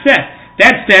has not set.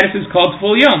 That status is called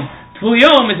Tevul Yom. Tevul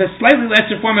Yom is a slightly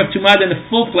lesser form of Tumah than the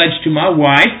full-fledged Tumah.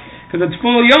 Why? Because a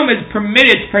Tevul Yom is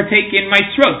permitted to partake in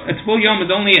Masrot. A Tevul Yom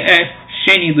is only a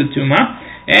Sheni L'Tumah.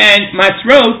 And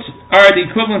Masrot are the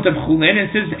equivalent of chulin, and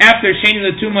since after Sheni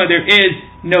L'Tuma there is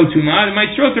no Tuma, the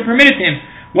Maasrot are permitted to him.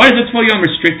 What is the Tvul Yom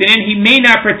restricted in? He may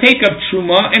not partake of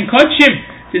Truma and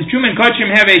Kodshim. Since Truma and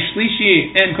Kodshim have a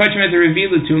Shlishi and Kodshim has a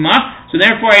Revi L'Tuma, so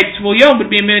therefore a Tvul Yom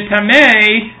would be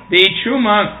Mitamei, the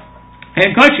Truma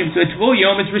and Kodshim. So a Tvul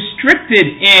Yom is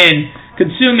restricted in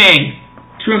consuming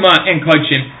Truma and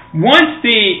Kodshim. Once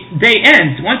the day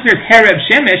ends, once there's Herev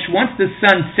Shemesh, once the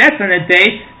sun sets on that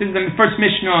day, this is the first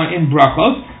Mishnah in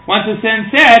Brachos, once the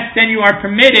sun sets, then you are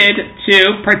permitted to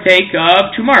partake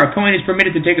of Truma. Kohen is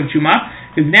permitted to take of Truma,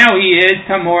 because now he is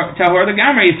Tahor the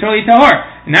Gamra, he's totally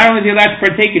Tahor. And not only is he allowed to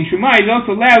partake in Truma, he's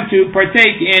also allowed to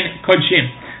partake in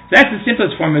Kodshim. So that's the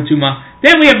simplest form of Tuma.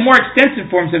 Then we have more extensive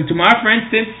forms of Tuma, for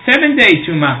instance, 7-day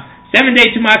Tuma.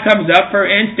 7-day Tumah comes up, for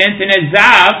instance, in a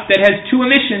Zav that has 2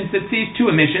 emissions, that sees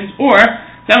 2 emissions, or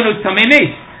someone who's Tamei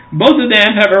Meis. Both of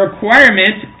them have a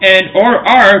requirement or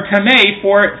are Tamei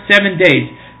for 7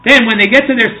 days. Then when they get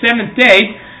to their 7th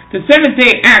day, the 7th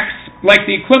day acts like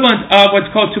the equivalent of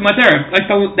what's called Tumat Erev. Like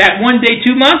that 1-day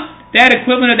Tumah, that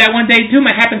equivalent of that 1-day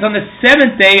Tumah happens on the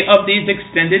 7th day of these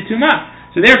extended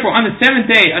Tumah. So therefore, on the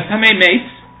 7th day, a Tamei Meis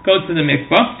goes to the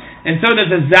mikvah, and so does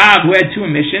a Zav who had 2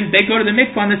 emissions. They go to the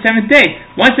mikvah on the 7th day.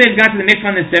 Once they've got to the mikvah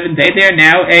on the 7th day, they are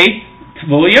now a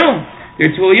Tvul Yom.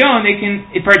 They're Tvul Yom. They can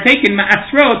partake in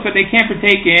Ma'asrot, but they can't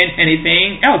partake in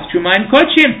anything else. Truma and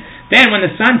Kodshim. Then when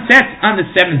the sun sets on the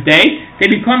 7th day, they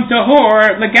become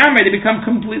Tahor Lagamre. They become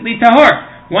completely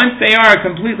Tahor. Once they are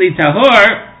completely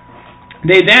Tahor,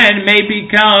 they then may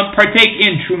partake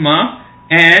in Truma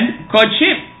and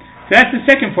Kodshim. So that's the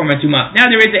second form of Tuma. Now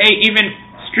there is a even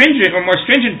stringent or more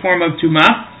stringent form of Tuma,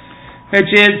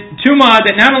 which is Tuma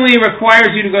that not only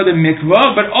requires you to go to the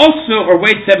mikvah, but also, or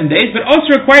wait 7 days, but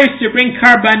also requires you to bring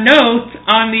karbanot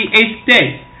on the 8th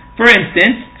day. For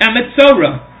instance, a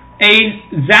metzora, a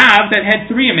zav that had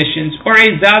 3 emissions, or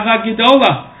a zava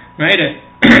gedola, right?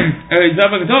 A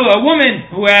zava gedola, a woman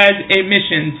who had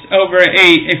emissions over a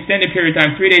extended period of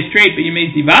time, 3 days straight, but you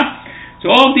made ziva.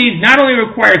 So all of these not only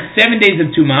require 7 days of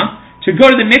Tuma, to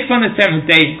go to the mikvah on the 7th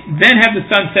day, then have the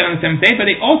sun set on the 7th day, but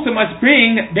they also must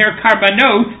bring their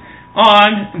karbanot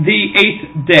on the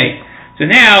 8th day. So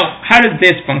now, how does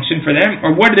this function for them,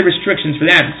 or what are the restrictions for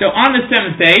them? So on the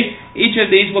 7th day, each of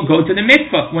these will go to the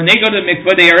mikvah. When they go to the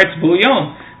mikvah, they are at Tvul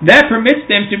Yom. That permits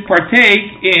them to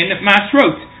partake in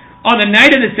Masrot. On the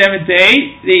night of the 7th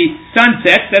day, the sun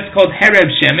sets, that's called Herev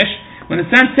Shemesh. When the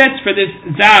sun sets for this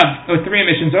Zav, or 3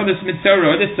 emissions, or this Mitzorah,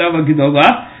 or this Zava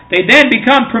Gedolah, they then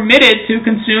become permitted to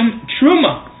consume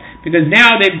Truma, because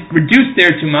now they've reduced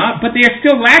their Tuma, but they are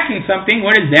still lacking something.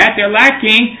 What is that? They're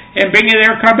lacking in bringing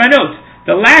their Karbanot.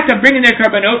 The lack of bringing their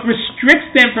Karbanot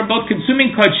restricts them from both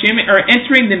consuming Kodshim or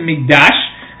entering the Mikdash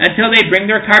until they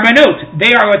bring their Karbanot.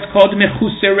 They are what's called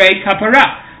Mechuserei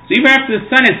Kapara. So even after the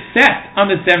sun is set on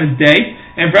the 7th day,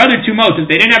 and for other Tumot, if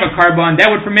they didn't have a Karban,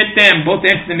 that would permit them both to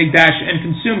enter the Mikdash and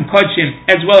consume Kodshim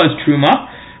as well as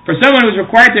Truma. For someone who's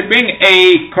required to bring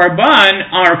a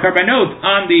karban or karbanot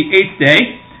on the 8th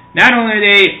day, not only are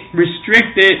they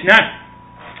restricted,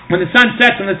 when the sun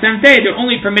sets on the 7th day, they're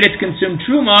only permitted to consume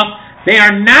truma, they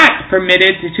are not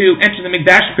permitted to enter the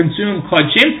mikdash or consume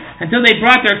kodshim until they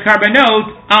brought their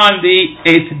karbanot on the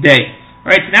 8th day.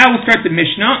 Alright, so now we'll start the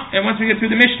Mishnah, and once we get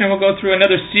through the Mishnah, we'll go through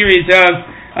another series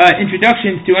of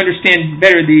introductions to understand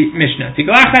better the Mishnah.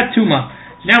 Tiglachat Tuma.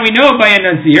 Now we know by a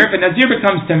Nazir, if a Nazir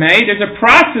becomes Tamei, there's a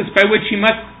process by which he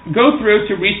must go through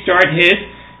to restart his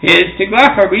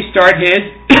Tiglacha, restart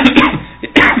his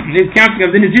his counting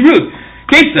of the Nazirut.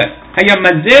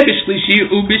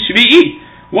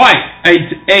 Why?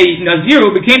 A Nazir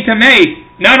who became Tamei,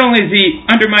 not only is he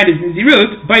undermined his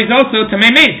Nazirut, but he's also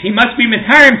Tamei Meis. He must be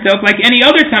Mitar himself like any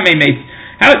other Tamei Meis.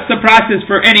 How's the process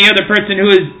for any other person who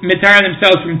is Mitar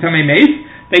themselves from Tamei Meis?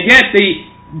 They get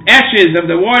the ashes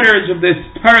of the waters of this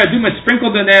paraduma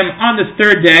sprinkled on them on the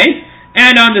 3rd day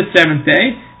and on the 7th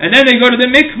day, and then they go to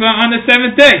the mikvah on the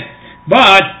 7th day.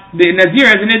 But the Nazir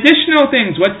has an additional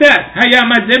things. What's that? He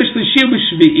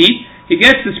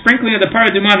gets the sprinkling of the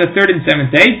paraduma on the 3rd and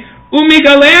 7th day.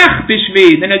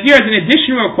 The Nazir has an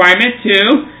additional requirement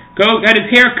to go get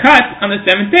his hair cut on the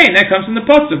 7th day, and that comes from the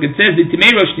pasuk. It says, he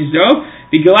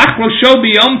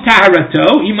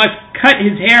must cut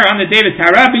his hair on the day of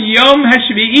Tahara.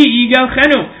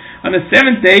 On the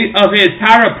 7th day of his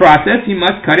Tahara process, he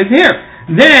must cut his hair.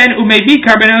 Then, umevi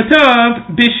karbanotov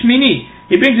bishmini.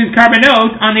 He brings his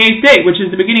karbanot on the 8th day, which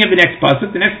is the beginning of the next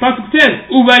pasuk. The next pasuk says,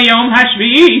 Uvayom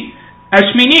hashvi'i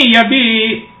hashmini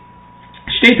yavi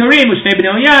shtei torim u'shnei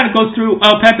bnei Elyon. Goes through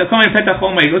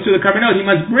goes through the karbanot he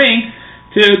must bring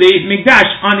to the mikdash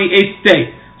on the 8th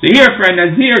day. So here, for a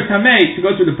Nazir Tameh to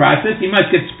go through the process, he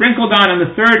must get sprinkled on the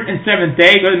third and seventh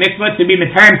day, go to the mikvah to be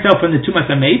metar himself on the Tumas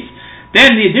HaMeis.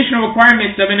 Then the additional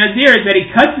requirements of a Nazir is that he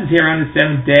cuts his hair on the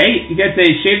seventh day, he gets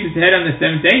shaves his head on the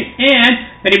seventh day, and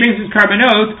that he brings his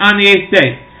karbanot on the eighth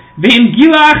day. V'im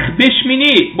gilach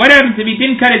bishmini. What happens if he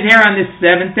didn't cut his hair on the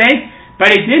seventh day,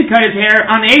 but he did cut his hair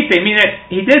on the eighth day? Meaning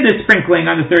that he did the sprinkling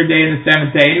on the third day and the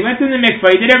seventh day, and he went to the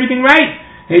mikvah, he did everything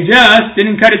right. He just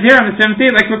didn't cut his hair on the seventh day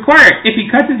like required. If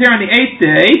he cuts his hair on the eighth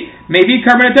day, maybe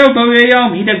karbanot bo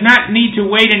yom. He does not need to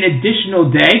wait an additional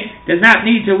day. In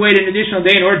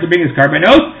order to bring his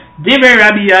karbanot. Divrei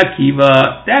Rabbi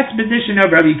Akiva. That's the position of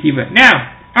Rabbi Akiva. Now,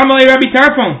 Amalei Rabbi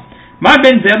Tarfon. Ma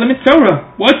ben zel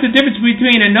mitzorah. What's the difference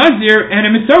between a Nazir and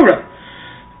a mitzorah?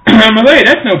 Amalei,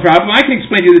 that's no problem. I can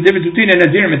explain to you the difference between a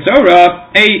Nazir and a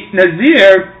mitzorah. A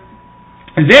Nazir,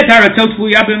 zetaratot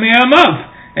tluya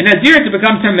b'me'amav. A Nazir, to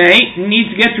become Tameh, needs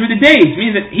to get through the days. It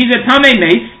means that he's a Tameh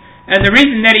Mace, and the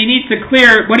reason that he needs to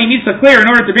clear what he needs to clear in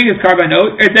order to bring his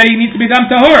karbanot is that he needs to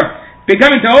become Tahor.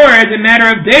 Becoming Tahor is a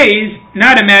matter of days,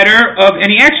 not a matter of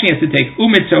any action he has to take.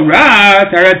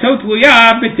 U'mitzorah taratot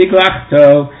tluya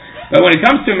b'tiklachto. But when it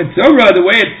comes to mitzorah, the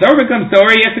way a Tzor becomes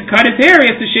Tahor, he has to cut his hair,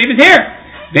 he has to shave his hair.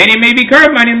 Then he may be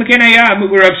karban in l'kenayah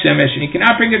mu'urav shemesh, and he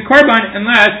cannot bring a karban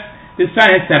unless the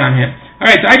sun has set on him.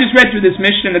 Alright, so I just read through this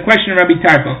mission and the question of Rabbi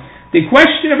Tarfon. The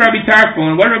question of Rabbi Tarfon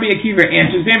and what Rabbi Akiva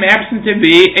answers him happens to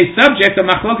be a subject of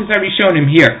Machlokas HaRishonim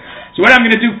here. So what I'm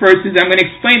going to do first is I'm going to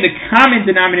explain the common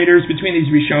denominators between these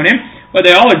Rishonim, what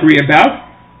they all agree about,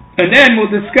 and then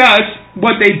we'll discuss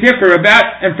what they differ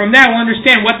about, and from that we'll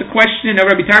understand what the question of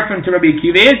Rabbi Tarfon to Rabbi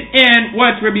Akiva is, and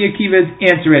what Rabbi Akiva's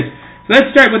answer is. So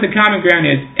let's start with the common ground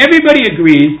is. Everybody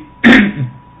agrees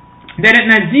that a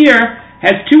Nazir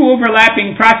has two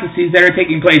overlapping processes that are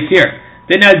taking place here.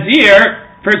 The Nazir,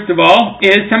 first of all,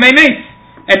 is Tamei Mace.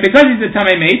 And because he's a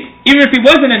Tamei Mace, even if he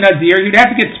wasn't a Nazir, he'd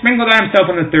have to get sprinkled on himself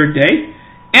on the third day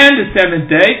and the seventh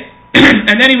day,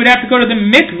 and then he would have to go to the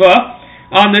mikvah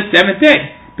on the seventh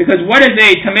day. Because what does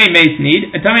a Tamei Mace need?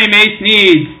 A Tamei Mace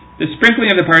needs the sprinkling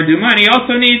of the Paraduma, and he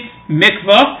also needs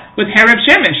mikvah with Harav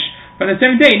Shemesh. On the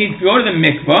seventh day, he needs to go to the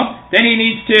mikvah, then he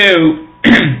needs to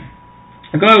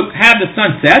go have the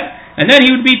sunset, and then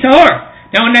he would be Tahor.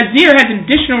 Now, a Nazir has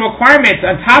additional requirements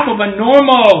on top of a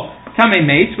normal Tamei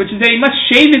Mace, which is that he must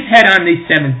shave his head on the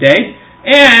seventh day,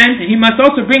 and he must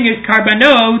also bring his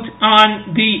karbanot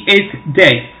on the eighth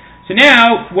day. So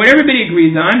now, what everybody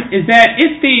agrees on is that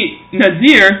if the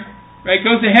Nazir,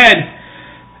 goes ahead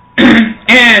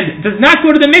and does not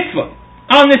go to the mikvah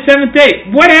on the seventh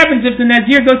day, what happens if the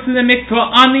Nazir goes to the mikvah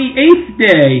on the eighth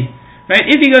day?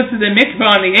 If he goes to the mikvah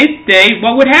on the eighth day,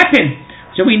 what would happen?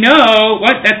 So we know,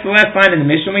 that's the last line in the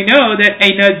mission, we know that a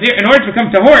Nazir, in order to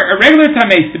become Tahor, a regular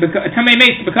Tamei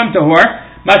Mace to become Tahor,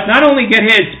 must not only get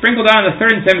his sprinkled on the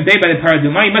third and seventh day by the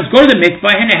Paraduma, he must go to the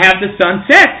mikvah and have the sun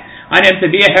set on him to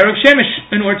be a Harav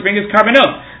Shemesh in order to bring his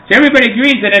karbanot. So everybody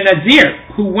agrees that a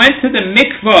Nazir who went to the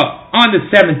mikvah on the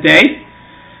seventh day,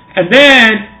 and then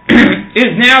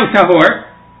is now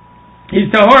Tahor,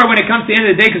 he's Tahor when it comes to the end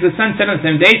of the day because the sun set on the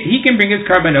seventh day, he can bring his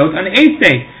karbanot on the eighth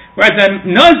day. Whereas a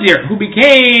Nazir who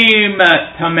became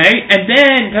Tamei and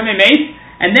then Tamei Mace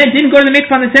and then didn't go to the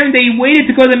mikvah on the seventh day, he waited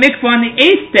to go to the mikvah on the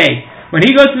eighth day. When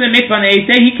he goes to the mikvah on the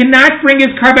eighth day, he cannot bring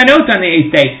his karbanot on the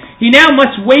eighth day. He now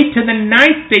must wait to the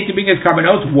ninth day to bring his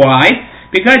karbanot. Why?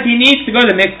 Because he needs to go to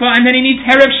the mikvah and then he needs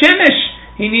Harav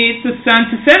Shemesh. He needs the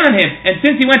sun to set on him. And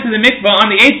since he went to the mikvah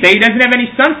on the eighth day, he doesn't have any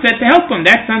sunset to help him.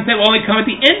 That sunset will only come at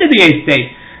the end of the eighth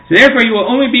day. So therefore, he will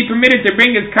only be permitted to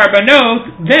bring his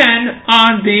karbanot then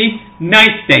on the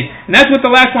ninth day. And that's what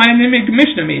the last line in the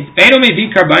Mishnah means. He can only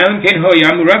bring his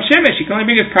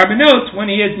karbanot when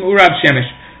he is Mu'urav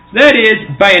Shemesh. So that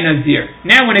is by a Nazir.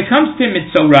 Now, when it comes to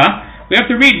Mitzorah, we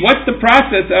have to read what's the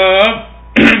process of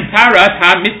Tarat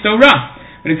HaMitzorah.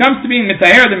 When it comes to being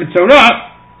Mitaher the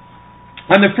Mitzorah,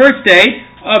 on the first day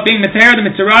of being Mitaher the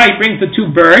Mitzorah, he brings the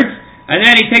two birds. And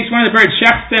then he takes one of the birds,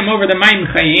 shechs them over the Mayim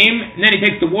Chayim, and then he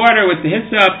takes the water with the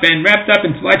hyssop and wrapped up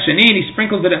in Tzilat Shani, and he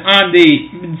sprinkles it on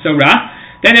the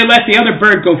Mitzorah. Then they let the other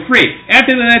bird go free.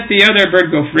 After they let the other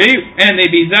bird go free, and they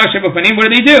be Zah Shebafanim,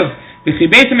 what do? He has to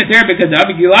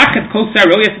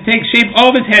shave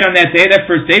all of his head on that day, that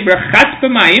first day. He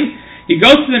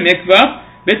goes to the mikvah,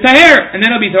 and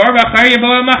then he'll be Tahor.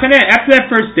 After that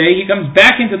first day, he comes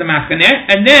back into the Machaneh,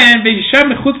 and then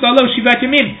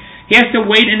he has to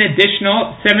wait an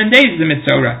additional 7 days of the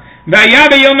Mitzorah.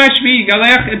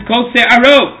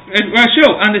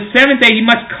 On the seventh day, he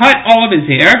must cut all of his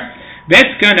hair. He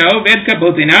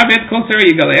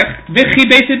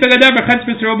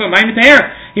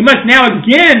must now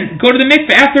again go to the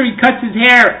mikveh after he cuts his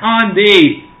hair on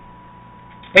the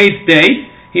 8th day,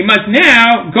 he must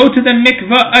now go to the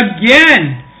mikvah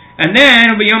again. And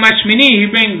then, Yom HaShmini, he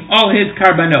brings all his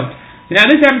karbanot. So now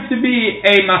this happens to be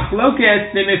a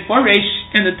machloket, the Meforesh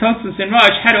and the Tosfos and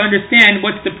Rosh, how to understand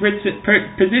what's the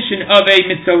position of a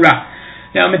mitzorah.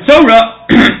 Now, a mitzorah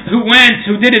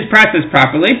who did his process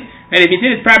properly, and if he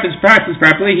did his process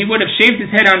properly, he would have shaved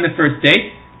his head on the first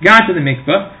day, gone to the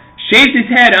mikvah, shaved his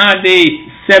head on the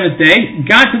 7th day,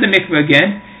 gone to the mikvah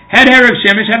again, had Erev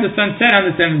Shemesh, had the sun set on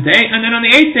the 7th day, and then on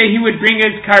the 8th day he would bring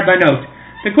his karbanot.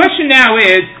 The question now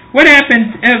is, what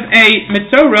happens if a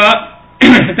mitzorah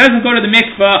doesn't go to the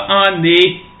mikvah on the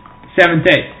 7th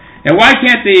day? Now, why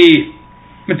can't the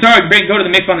mitzorah go to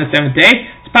the mikvah on the 7th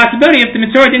day? It's a possibility if the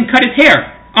mitzorah didn't cut his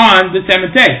hair on the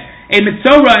 7th day. A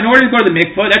mitzorah, in order to go to the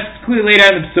mikvah, that's clearly laid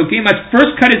out in the Pesukim, must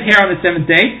first cut his hair on the 7th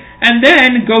day, and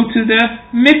then go to the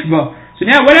mikvah. So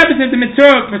now, what happens if the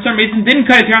mitzorah, for some reason, didn't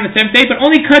cut his hair on the 7th day, but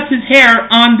only cuts his hair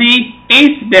on the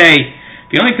 8th day?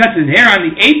 If he only cuts his hair on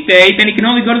the 8th day, then he can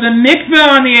only go to the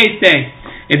mikvah on the 8th day.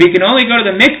 If he can only go to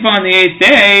the mikvah on the 8th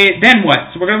day, then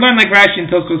what? So we're going to learn like Rashi and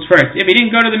Tosfos first. If he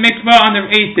didn't go to the mikvah on the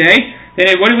 8th day,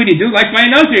 then what would he do? Like by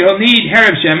a Nazir, he'll need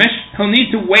Erev Shemesh, he'll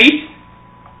need to wait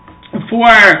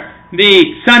for the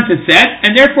sun to set,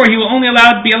 and therefore he will only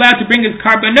be allowed to bring his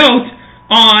karbanot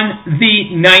on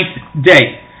the 9th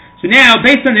day. So now,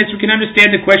 based on this, we can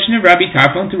understand the question of Rabbi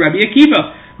Tarfon to Rabbi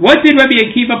Akiva. What did Rabbi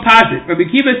Akiva posit?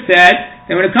 Rabbi Akiva said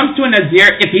that when it comes to a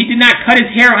Nazir, if he did not cut his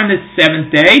hair on the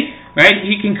 7th day, right,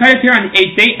 he can cut his hair on the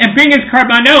 8th day and bring his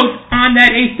karbanot on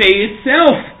that 8th day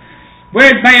itself.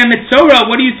 Whereas by a mitzorah,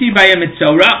 what do you see by a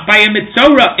mitzorah? By a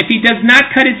mitzorah, if he does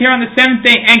not cut his hair on the 7th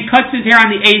day and cuts his hair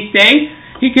on the 8th day,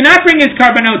 he cannot bring his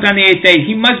karbanot on the 8th day.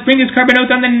 He must bring his karbanot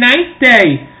on the 9th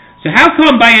day. So how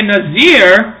come by a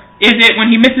Nazir is it when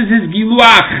he misses his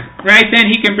giluach, right, then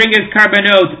he can bring his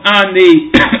karbanot on the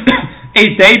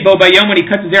 8th day, bo bayom, when he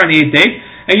cuts his hair on the 8th day,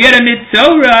 and yet a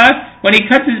mitzorah, when he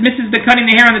misses the cutting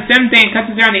the hair on the 7th day and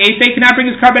cuts his hair on the 8th day, cannot bring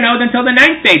his karbanot until the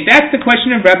 9th day. That's the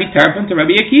question of Rabbi Tarfon to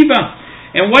Rabbi Akiva.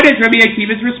 And what is Rabbi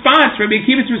Akiva's response? Rabbi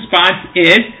Akiva's response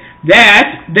is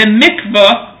that the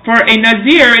mikvah for a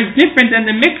Nazir is different than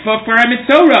the mikvah for a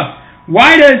mitzorah.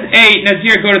 Why does a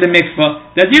Nazir go to the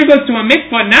mikvah? Nazir goes to a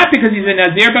mikvah not because he's a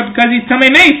Nazir, but because he's Tamei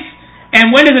Meis.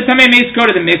 And when does a Tamei Meis go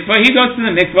to the mikvah? He goes to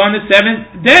the mikvah on the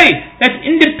 7th day. That's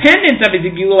independent of his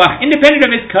giluach, independent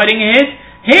of his cutting his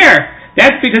hair.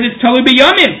 That's because it's totally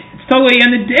b'yomim. It's totally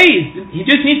on the days. He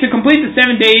just needs to complete the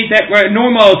 7 days that were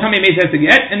normal Tamei Meis has to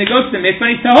get, and he goes to the mikvah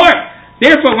and he's tahor.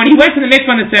 Therefore, when he went to the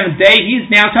mikvah on the 7th day, he's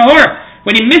now tahor.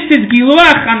 When he missed his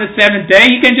giluach on the 7th day,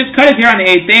 he can just cut his hair on the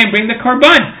 8th day and bring the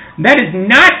karban. That is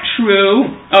not true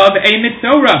of a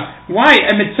mitzorah. Why?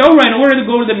 A mitzorah, in order to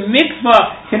go to the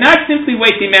mikvah, cannot simply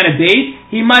wait the amount of days.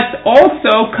 He must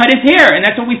also cut his hair, and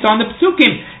that's what we saw in the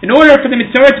Pesukim. In order for the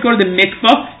mitzorah to go to the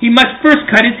mikvah, he must first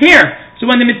cut his hair. So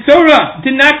when the mitzorah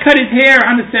did not cut his hair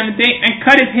on the 7th day and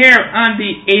cut his hair on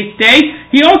the 8th day,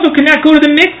 he also cannot go to the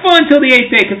mikvah until the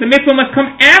 8th day, because the mikvah must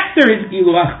come after his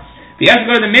giluach. If he has to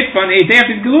go to the mikvah on the 8th day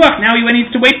after his giluach, now he needs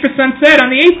to wait for sunset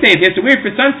on the 8th day. If he has to wait for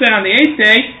sunset on the 8th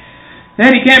day,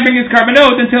 then he can't bring his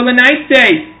karbanot until the 9th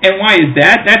day. And why is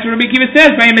that? That's what Rabbi Akiva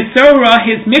says. By a mitzorah,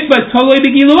 his mikvah is totally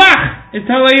begiluach. It's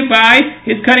totally by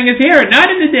his cutting his hair,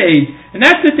 not in the days. And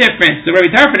that's the difference. So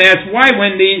Rabbi Tarfon asks, why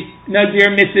when the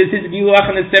Nazir misses his giluach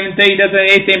on the 7th day, he does it on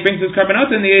the 8th day and brings his karbanot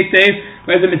on the 8th day,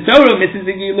 whereas the mitzorah misses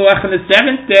the giluach on the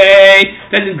 7th day,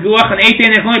 does his giluach on the 8th day,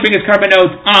 and then can only bring his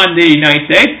karbanot on the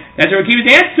 9th day. That's Rabbi Akiva's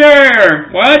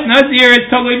answer. What? Nazir is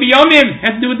totally b'yomim.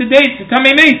 Has to do with the dates. It's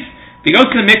Tamei Meis. If he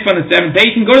goes to the mikvah on the 7th day,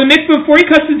 he can go to the mikvah before he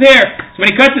cuts his hair. So when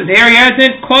he cuts his hair, he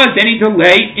hasn't caused any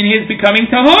delay in his becoming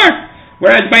tahor.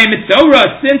 Whereas by a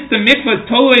mitzorah, since the mikvah is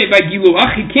totally by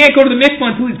giluach, he can't go to the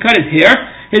mikvah until he's cut his hair.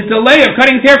 His delay of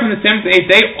cutting his hair from the 7th to 8th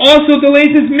day also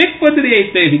delays his mikvah to the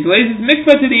 8th day. If he delays his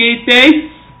mikvah to the 8th day,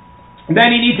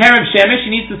 then he needs Erev Shemesh,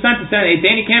 he needs the sun to set on the 8th day,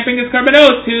 and he can't bring his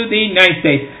karbanot to the 9th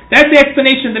day. That's the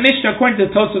explanation of the Mishnah according to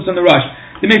the Tosfos and the Rosh.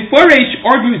 The Meforesh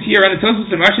argues here on the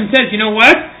Tosfos and Rosh and says, you know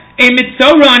what? A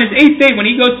mitzorah on his 8th day, when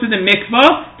he goes to the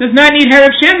mikvah, does not need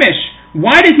Erev Shemesh.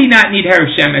 Why does he not need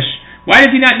Erev Shemesh? Why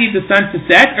does he not need the sun to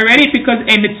set already? Because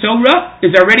a mitzorah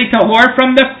is already tahor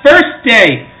from the first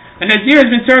day. A Nazir has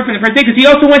been served from the first day because he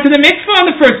also went to the mikvah on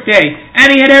the first day.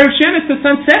 And he had Erev Shemesh, the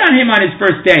sun set on him on his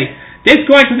first day. This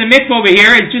going to the mikvah over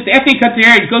here is just after he cuts his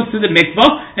hair, he goes to the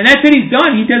mikvah, and that's what he's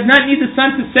done. He does not need the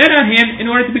sun to set on him in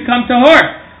order to become tahor.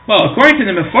 Well, according to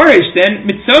the Meforesh, then,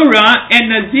 mitzorah and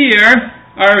Nazir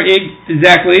are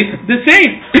exactly the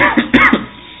same.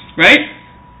 Right?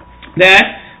 That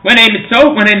when a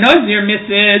Nazir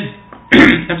misses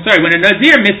when a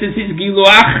Nazir misses his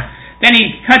giluach, then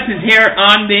he cuts his hair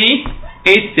on the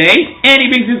 8th day, and he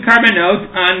brings his karbanot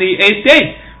on the 8th day.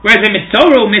 Whereas a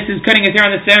mitzora who misses cutting his hair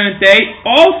on the 7th day,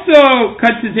 also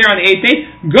cuts his hair on the 8th day,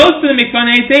 goes to the mikvah on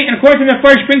the 8th day, and according to the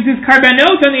first, brings his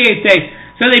karbanot on the 8th day.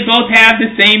 So they both have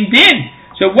the same din.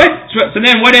 So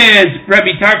then what is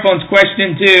Rabbi Tarfon's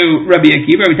question to Rabbi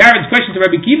Akiva? Rabbi Tarfon's question to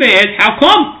Rabbi Akiva is, how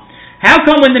come? How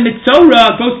come when the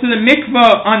mitzora goes to the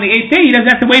mikvah on the 8th day, he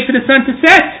doesn't have to wait for the sun to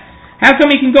set? How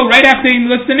come he can go right after he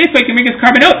goes to the mikvah, he can bring his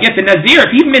karbanot? Yet the Nazir,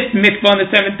 if he missed the mikvah on the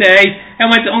 7th day and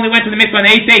only went to the mikvah on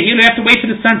the 8th day, he would have to wait for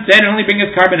the sunset and only bring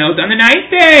his karbanot on the 9th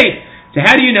day. So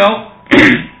how do you know?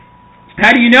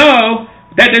 How do you know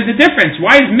that there's a difference?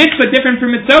 Why is mikvah different for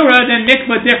mitzora than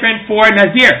mikvah different for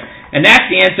Nazir? And that's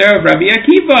the answer of Rabbi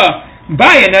Akiva.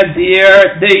 By a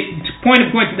Nazir, the point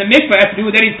of going to the mikvah has to do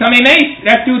with that he's tamei meis. It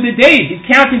has to do with the days. He's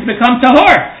counting to become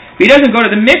tahor. If he doesn't go to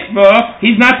the mikvah,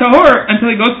 he's not tahor until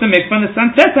he goes to the mikvah and the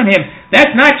sun sets on him.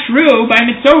 That's not true by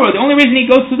mitzora. The only reason he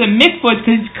goes to the mikvah is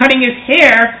because he's cutting his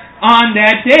hair on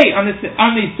that day. On the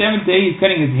 7th day, he's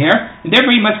cutting his hair, and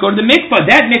therefore he must go to the mikvah.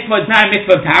 That mikvah is not a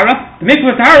mikvah of tahara. The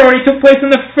mikvah of tahara already took place on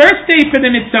the first day for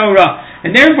the mitzora.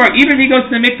 And therefore, even if he goes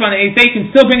to the mikvah on the 8th day, he can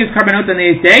still bring his karbanot on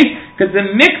the 8th day, because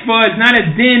the mikvah is not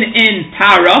a din in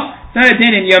tahara. It's not a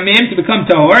din in yamim to become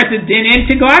tahor. It's a din in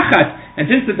tiglachat. And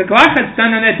since the tiglachat is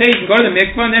done on that day, you can go to the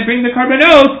mikvah and then bring the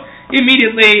karbanot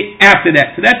immediately after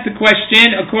that. So that's the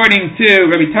question according to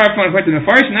Rabbi Tarfon, according to the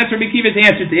first, and that's Rabbi Akiva's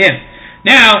answer to him.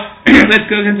 Now, let's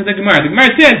go into the Gemara. The Gemara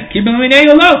says, did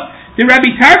Rabbi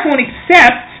Tarfon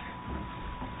accept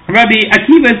Rabbi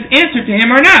Akiva's answer to him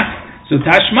or not? So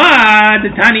Tashma,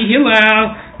 the Tani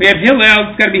Hillel, we have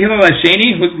Hillel, it's got to be Hillel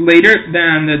Hasheni, who's later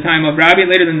than the time of Rabbi,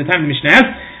 later than the time of the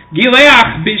Mishnah.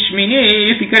 Gileach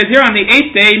bishmini, if he cut his hair on the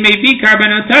 8th day, maybe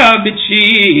karbanotah bitchi,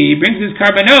 he brings his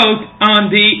karbanot on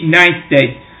the 9th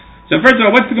day. So first of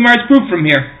all, what's the Gemara's proof from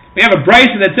here? We have a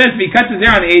brisa that says if he cuts his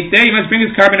hair on the 8th day, he must bring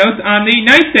his karbanot on the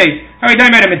 9th day. Are we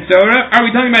talking about a mitzora? Are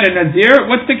we talking about a nazir?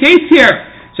 What's the case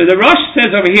here? So the Rosh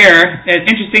says over here, an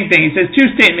interesting thing. He says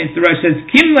two statements. The Rosh says,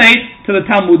 Kimleit to the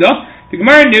Talmudah. The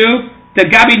Gemara knew the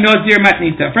Gabi Nazir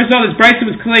Matnita. First of all, this brisa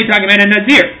was clearly talking about a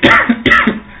nazir.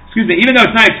 Excuse me, even though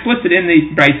it's not explicit in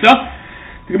the brisa,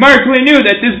 the Gemara clearly knew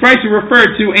that this brisa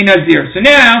referred to a nazir. So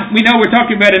now we know we're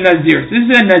talking about a nazir. So this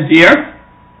is a nazir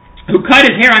who cut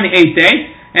his hair on the 8th day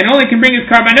and only can bring his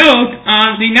karbanot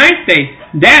on the 9th day.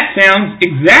 That sounds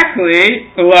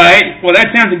exactly like, well,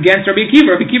 that sounds against Rabbi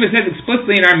Akiva. Rabbi Akiva says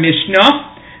explicitly in our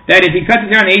Mishnah that if he cuts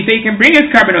his hair on the 8th day, he can bring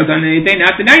his karbanot on the 8th day,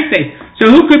 not the 9th day.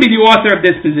 So who could be the author of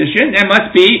this position? That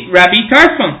must be Rabbi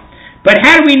Tarfon. But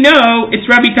how do we know it's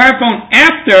Rabbi Tarfon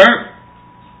after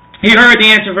he heard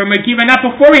the answer from Rabbi Akiva, not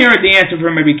before he heard the answer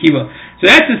from Rabbi Akiva? So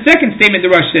that's the second statement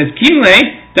the Rosh says. Kimle,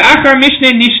 the Achar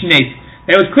Mishneh Nishnes.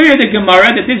 It was clear to the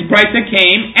Gemara that this brisa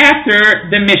came after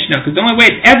the Mishnah, because the only way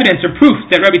it's evidence or proof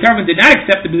that Rabbi Tarfon did not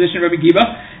accept the position of Rabbi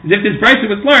Akiva is if this brisa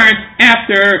was learned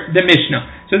after the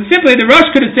Mishnah. So simply, the Rosh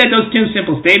could have said those two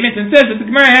simple statements and says that the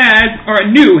Gemara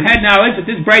had knowledge that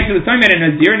this brisa was talking about a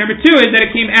nazir. And number two is that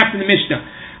it came after the Mishnah.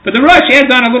 But the Rosh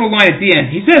adds on a little line at the end.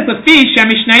 He says, "Lafi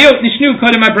shamishnayot nishnu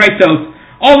kodem habraitot."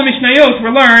 All the Mishnayot were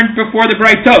learned before the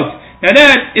braitot. Now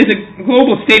that is a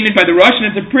global statement by the Rosh,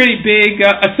 and it's a pretty big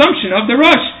assumption of the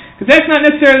Rosh, because that's not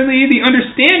necessarily the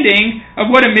understanding of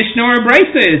what a Mishnah or a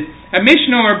Brisa is. A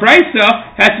Mishnah or a Brisa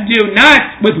has to do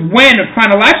not with when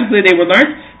chronologically they were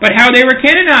learned, but how they were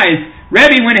canonized.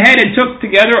 Rebbe went ahead and took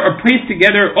together or pieced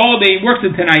together all the works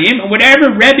of Tanaim, and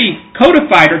whatever Rebbe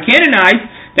codified or canonized,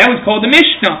 that was called the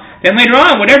Mishnah. Then later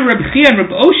on, whatever Rabbi Chia and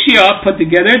Rabbi Oshia put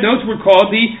together, those were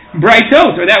called the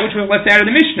Braitot, or that which was left out of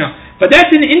the Mishnah. But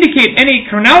that didn't indicate any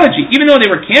chronology. Even though they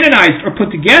were canonized or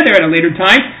put together at a later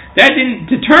time, that didn't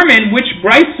determine which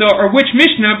Brisa or which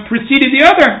Mishnah preceded the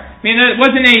other. I mean, it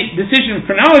wasn't a decision of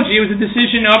chronology, it was a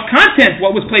decision of content,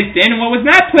 what was placed in and what was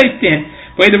not placed in.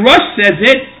 The way the Rosh says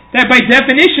it, that by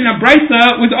definition a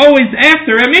Brisa was always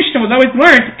after a Mishnah, was always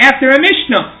learned after a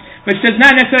Mishnah, which does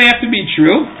not necessarily have to be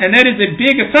true, and that is a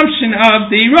big assumption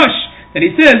of the Rosh, that he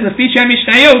says, L'fisha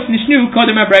Mishnayot nishnu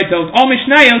kodem habraitot. All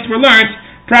Mishnayot were learned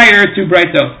prior to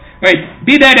Braitot. Right,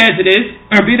 be that as it is,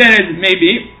 or be that as it may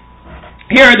be,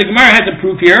 here the Gemara has a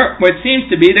proof here, what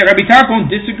seems to be that Rabbi Tarfon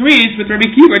disagrees with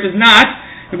Rabbi Akiva, does not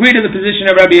agree to the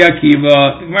position of Rabbi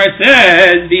Akiva. The Gemara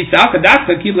says, if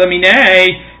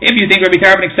you think Rabbi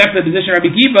Tarfon accepts the position of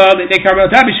Rabbi Akiva, they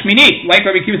karbanotah b'shmini, like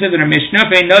Rabbi Akiva says in our Mishnah,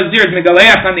 if a nazir is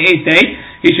megaleach on the 8th day,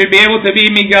 he should be able to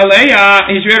be megaleach,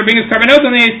 he should be able to bring his karbanot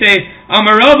on the 8th day.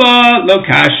 Amarava lo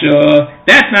kasha.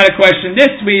 That's not a question.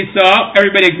 This we saw,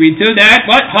 everybody agreed to that.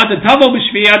 What? Had the tavo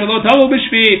b'shvi, had the lo tavo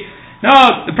b'shvi.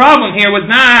 No, the problem here was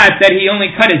not that he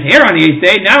only cut his hair on the 8th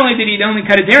day. Not only did he only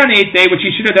cut his hair on the 8th day, which he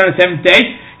should have done on the 7th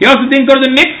day, He also didn't go to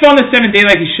the mikvah on the 7th day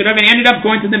like he should have, and ended up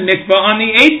going to the mikvah on the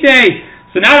 8th day.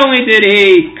 So not only did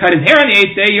he cut his hair on the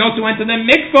 8th day, he also went to the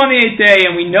mikvah on the 8th day.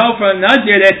 And we know from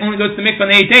Nazir that only goes to the mikvah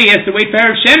on the 8th day, he has to wait for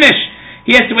Erev Shemesh.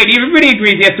 He has to wait. Everybody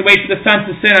agrees he has to wait for the sun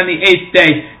to set on the 8th day.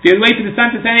 If he has to wait for the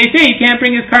sun to set on the 8th day, he can't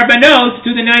bring his karbanos to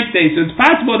the 9th day. So it's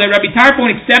possible that Rabbi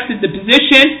Tarfon accepted the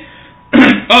position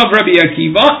of Rabbi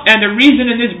Akiva, and the reason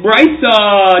in this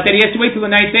brisa that he has to wait till the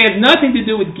 9th day has nothing to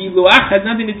do with giluach, has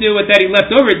nothing to do with that he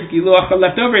left over. It's giluach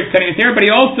left over. It's cutting his hair, but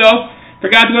he also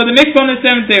forgot to go to the mikvah on the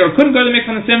 7th day, or couldn't go to the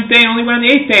mikvah on the 7th day, and only went on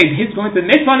the 8th day. His going to the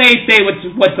mikvah on the 8th day, which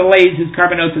is what delays his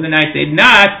karbanos to the 9th day,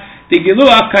 not the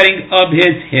giluach cutting of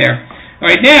his hair. All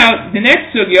right, now the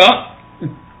next sugya,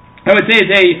 I would say,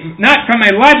 is not from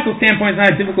a logical standpoint, it's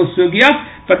not a difficult sugya,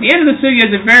 but the end of the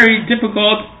sugya is a very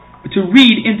difficult to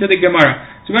read into the Gemara.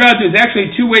 So what I'll do is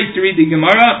actually two ways to read the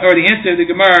Gemara, or the answer of the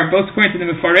Gemara, both according to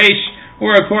the Mefaresh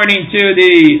or according to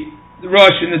the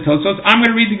Rosh and the Tosfos. I'm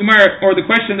going to read the Gemara, or the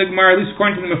question of the Gemara, at least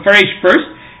according to the Mefaresh first.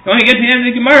 And when I get to the end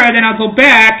of the Gemara, then I'll go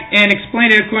back and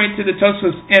explain it according to the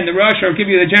Tosfos and the Rosh, or give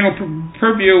you the general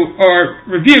purview or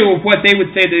review of what they would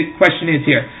say the question is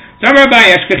here. So I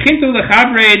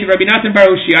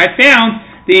found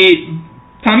the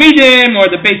Talmidim, or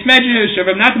the Beis Medrash, or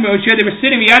Rav Natan bar Ushia, they were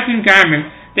sitting Yatim Karmim.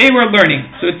 They were learning.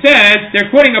 So it says,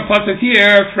 they're quoting a pasuk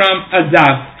here from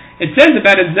Azav. It says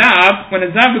about Azav, when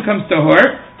Azav becomes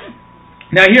Tahor.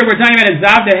 Now here we're talking about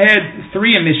Azav that had 3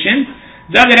 emissions.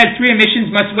 Azav that has 3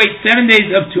 emissions must wait 7 days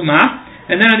of Tumah.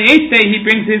 And then on the 8th day he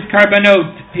brings his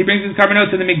karbanot. He brings his karbanot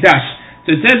to the Mikdash.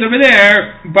 So it says over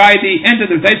there, by the end of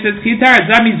the day, it says, Chitar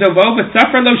Azav mizovo,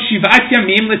 v'safar lo shivat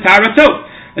yamim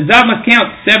l'taratot. Azav must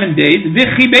count 7 days.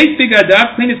 V'chi beis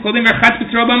bigadav, clean his clothing, merchatz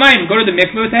b'tzro b'mayim, go to the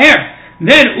mikveh with the hair.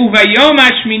 Then uvayom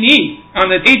hashmini, on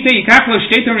the 8th day, yikach lo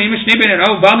shtei torim shnei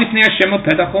benaro, val lifnei Hashem al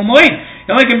petach ol moed. He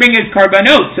only can bring his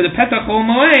karbanot to the petach ol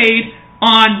moed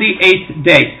on the 8th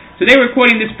day. So they were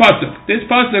quoting this pasuk. This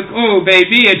pasuk,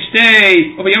 ve'vi et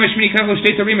shtei, uvayom hashmini yikach lo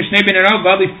shtei torim shnei benaro,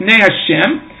 val lifnei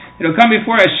Hashem. It'll come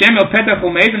before Hashem al petach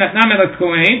ol moed, v'natnam el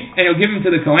kohen, and he'll give him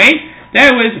to the kohen.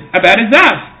 That was about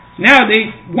Azav. Now they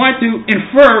want to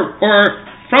infer, or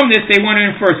from this they want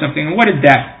to infer something. And what is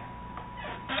that?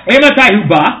 When is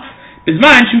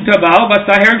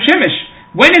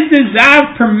the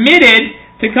Zav permitted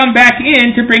to come back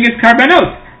in to bring his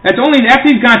karbanos? That's only after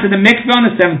he's gone to the mikveh on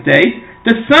the 7th day.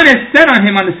 The sun is set on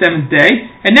him on the 7th day,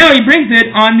 and now he brings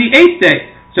it on the 8th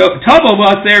day. So Tavo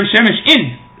v'aser shemesh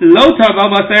in, lo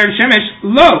Tavo v'aser shemesh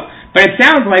lo. But it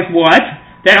sounds like what?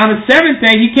 That on the 7th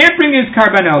day he can't bring his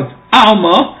karbanos.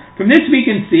 Alma. From this we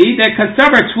can see that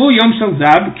kasavar tvul yom shel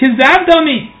zav kizav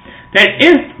dami. That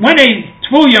if when a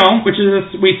tvul yom, which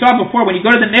is we saw before, when you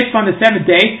go to the mikveh on the 7th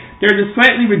day, there's a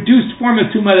slightly reduced form of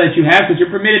tumah that you have, because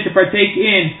you're permitted to partake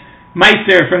in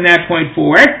meiser from that point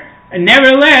forward. And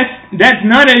nevertheless, that's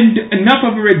not enough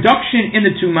of a reduction in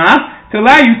the tumah to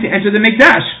allow you to enter the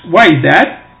mikdash. Why is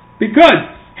that? Because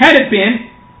had it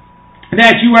been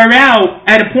that you are out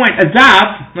at a point,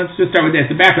 Azav, let's just start with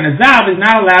this, the background, Azav is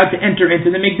not allowed to enter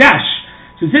into the Mikdash.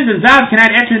 So since Azav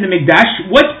cannot enter the Mikdash,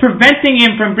 what's preventing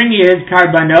him from bringing his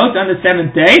karbanot on the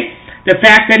 7th day? The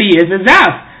fact that he is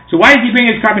Azav. So why does he bring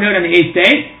his karbanot on the 8th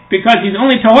day? Because he's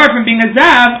only tahor from being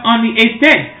Azav on the 8th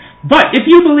day. But if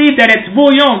you believe that at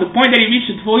Tvul Yom, the point that he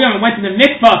reached Tvul Yom and went to the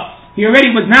mikvah, he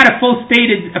already was not a full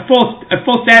status of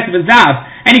Azav,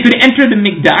 and he could enter the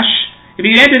Mikdash. If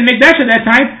he entered the Mikdash at that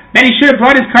time, then he should have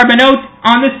brought his karbanot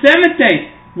on the 7th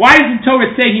day. Why does the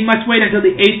Torah say he must wait until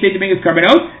the 8th day to bring his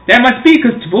karbanot? That must be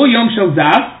because Tvul Yom Shel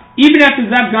Zav, even after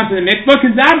Zav gone to the mikvah,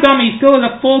 because Zav Dami still has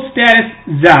a full status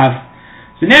Zav.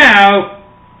 So now,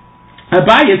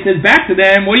 Abaye says back to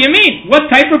them, what do you mean? What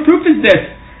type of proof is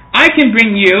this? I can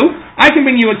bring you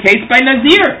a case by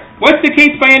Nazir. What's the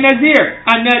case by a Nazir?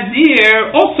 A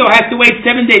Nazir also has to wait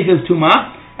 7 days of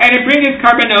Tumah, and to bring his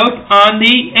karbanot on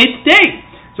the 8th day.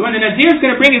 So when the Nazir is going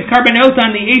to bring his karbanot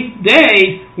on the 8th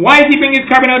day, why does he bring his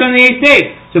karbanot on the 8th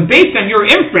day? So based on your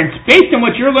inference, based on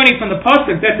what you're learning from the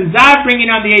pasuk, that the Zav bringing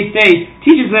on the 8th day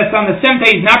teaches us on the 7th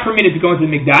day he's not permitted to go into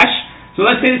the Mikdash. So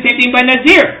let's say the same thing by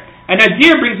Nazir. A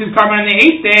Nazir brings his karban on the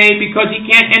 8th day because he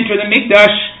can't enter the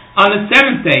Mikdash on the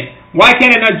 7th day. Why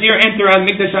can't a Nazir enter on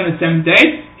Mikdash on the 7th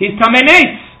day? He's Tamei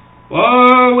Meis.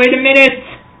 Whoa, wait a minute.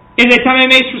 Is a Tamei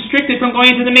Meis restricted from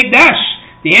going into the Mikdash?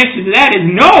 The answer to that is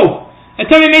no. A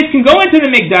Tamei Meis can go into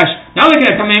the Mikdash. Not only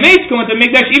can a Tamei Meis go into the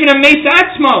Mikdash, even a Meis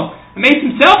Atzmo. A Meis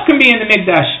himself can be in the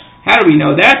Mikdash. How do we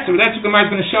know that? So that's what Gemara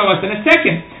is going to show us in a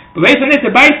second. But based on this, the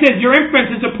Abaye says your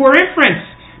inference is a poor inference.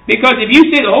 Because if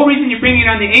you say the whole reason you're bringing it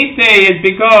on the 8th day is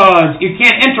because you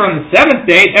can't enter on the 7th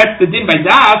day, that's the din by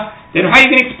Zav, then how are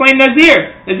you going to explain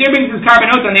Nazir? Nazir brings his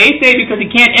karbanot on the 8th day because he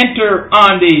can't enter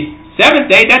on the 7th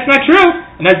day. That's not true.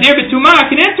 Nazir b'tumah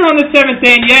can enter on the 7th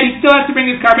day, and yet he still has to bring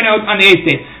his karbanot on the 8th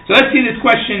day. So let's see this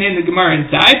question in the Gemara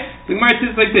inside. The Gemara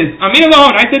says like this: Amin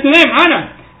alone, I said to them,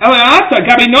 Ana, Elasa,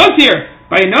 Gabi Nazir.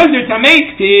 By Nazir Tamei,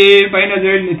 by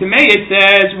Nazir Tamei, it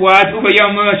says what? Uba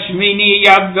Yom Shmini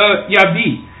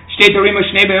Yavi. Shtei Torim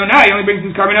Shnei Be'onai. He only brings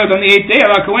his karbanot on the 8th day.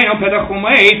 Ala Kohen Petach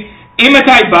Chumeid.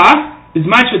 Imatai Ba. Is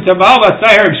Mashva Taval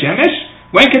Vasai Herb Shemesh?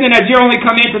 When can the Nazir only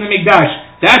come into the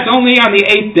Mikdash? That's only on the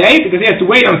 8th day, because he has to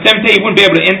wait on the 7th day. He wouldn't be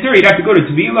able to enter. He'd have to go to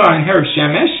Tvila and Herb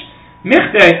Shemesh.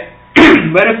 Michte.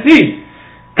 Let us see.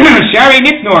 Shari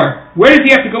Niknor. Where does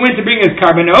he have to go in to bring his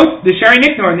karbanot? The Shari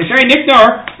Niknor. And the Shari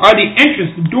Niknor are the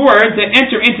entrance, the doors that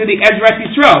enter into the Ezrat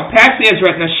Yisrael. Past the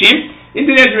Ezrat Nashim,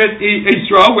 into the Ezrat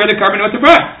Yisrael, where the karbanot are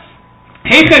brought.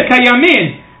 Heichad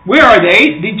Kayamin. Where are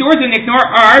they? The doors of Niknor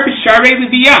are B'Sharei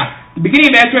Leviyah. The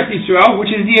beginning of Ezrat Yisrael,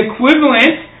 which is the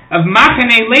equivalent of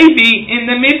Machane Levi in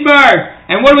the Midbar.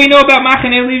 And what do we know about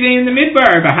Machane Levi in the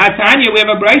Midbar? B'Hatanya, we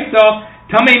have a brayso,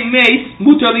 Tamei Meis,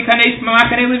 Mutar Likanes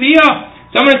Machane Leviyah.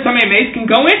 Someone who's Tamei Meis can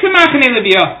go into Machane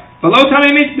Leviyah. Below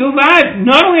Tamei Meis Bilvad,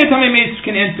 not only a Tamei Meis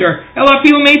can enter,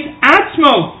 Elafilu Meis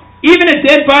Atzmo. Even a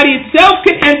dead body itself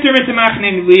can enter into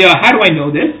Machane Leviyah. How do I know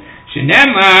this?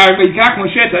 Shenemar, V'yikach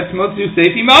Moshe Tatzmot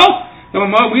Yosef Imo. So when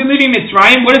we're leaving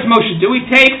Mitzrayim, what does Moshe do? He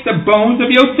takes the bones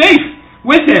of Yosef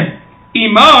with him.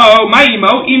 Imo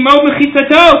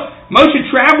Mechissato. Moshe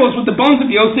travels with the bones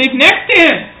of Yosef next to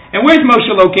him. And where's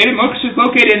Moshe located? Moshe is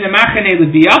located in the Machane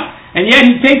Leviyah, and yet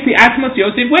he takes the Atzmos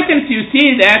Yosef with him. So you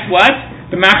see that's what?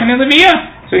 The Machane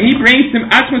Leviyah. So he brings the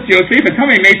Atzmos Yosef, and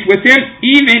Tamei Meis with him,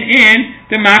 even in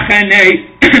the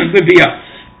Machane Leviyah.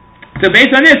 So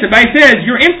based on this, if I says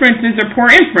your inferences are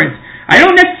poor inference, I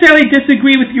don't necessarily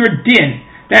disagree with your din,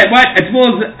 that what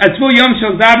Atzvul Yom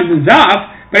Shel Zav is a Zav,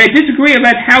 but I disagree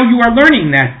about how you are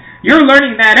learning that. You're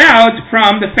learning that out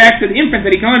from the fact of the inference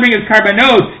that he can only bring his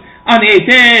karbanot on the 8th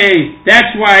day.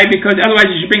 That's why, because otherwise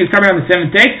he should bring his karbanot on the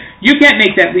 7th day. You can't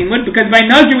make that limud, because by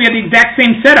Nazir we have the exact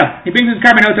same setup. He brings his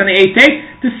karbanot on the 8th day,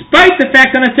 despite the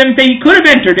fact on the 7th day he could have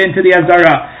entered into the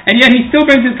Azara, and yet he still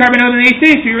brings his karbanot on the 8th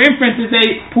day, so your inference is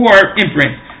a poor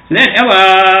inference. So then,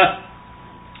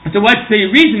 so what's the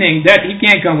reasoning that he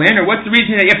can't go in, or what's the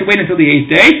reasoning that you have to wait until the 8th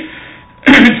day?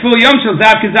 Tvul Yom Shel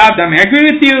Zav Kezav Dam. I agree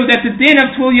with you that the din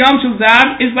of Tvul Yom Shel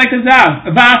Zav is like a Zav.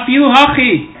 Va'afilu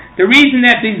hachi. The reason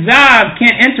that the Zav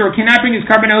can't enter or cannot bring his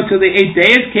karbanot till the 8th day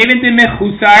is Kevin de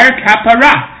Mechusar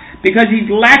Kapara, because he's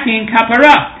lacking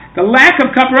Kapara. The lack of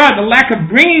Kapara, the lack of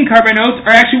bringing karbanot,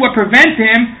 are actually what prevent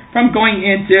him from going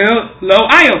into Lo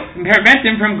Ayil, and prevent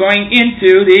him from going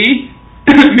into the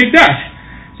Mikdash.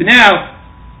 So now,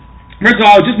 first of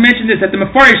all, I'll just mention this, that the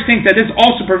Mefarish think that this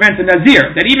also prevents a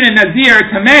Nazir, that even a Nazir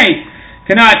Tamei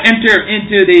cannot enter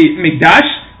into the Mikdash.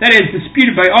 That is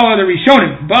disputed by all other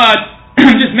Rishonim, but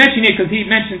I'm just mentioning it because he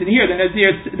mentions it here. The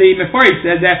Mefarish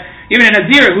says that even a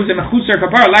Nazir who's a Mechusar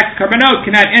Kapara, lacks karbanot,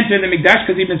 cannot enter the Mikdash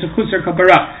because he's a Mechusar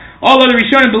Kapara. All other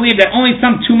Rishonim believe that only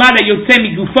some Tumah that Yotzei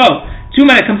Migufo,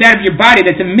 Tumah that comes out of your body,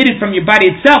 that's emitted from your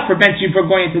body itself, prevents you from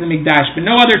going into the Mikdash. But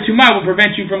no other Tumah will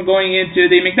prevent you from going into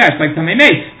the Mikdash, like Tamei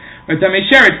Meis or Tamei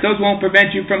Sheretz. Those won't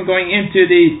prevent you from going into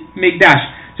the Mikdash.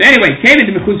 So anyway, Kevin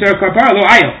de Mechusar Kapara Lo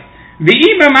Ayil. If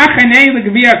he's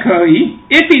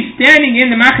standing in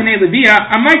the Machane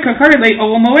Leviyah, Amai Kakarle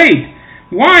Ol Moed.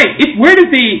 Why? Where does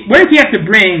he have to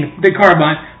bring the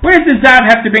karban? Where does the Zav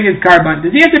have to bring his karban? Does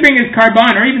he have to bring his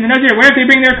karban, or even the Nazir? Where do they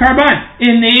bring their karban?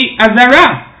 In the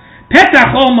Azara.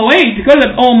 Pesach Ol Moed, because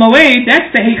of Ol Moed,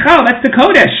 that's the Heichal, that's the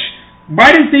Kodesh.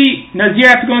 Why does the Nazir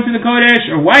have to go into the Kodesh,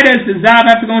 or why does the Zav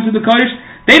have to go into the Kodesh?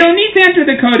 They don't need to enter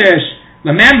the Kodesh.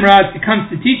 Lamemras, it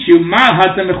comes to teach you, just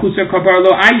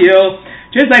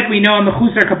like we know a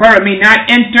Mechusar Kapara may not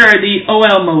enter the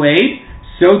Oel Moed,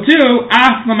 so too,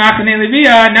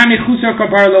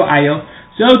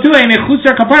 so too a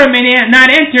Mechusar Kapara may not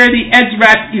enter the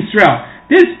Ezrat Yisrael.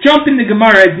 This jump in the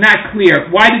Gemara is not clear.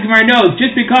 Why the Gemara knows?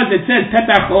 Just because it says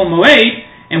Petach Ol Moed,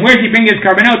 and where does he bring his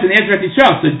karbanot in the Ezrat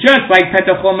Yisrael? So just like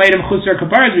Petach Ol Moed and Mechusar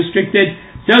Kapara is restricted,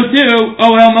 so too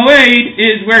Oel Moed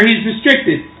is where he's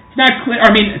restricted. It's not clear.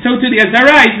 So too the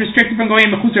Azara is restricted from going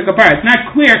in Mechusar Kapara. It's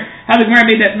not clear how the Gemara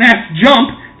made that mass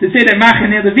jump to say that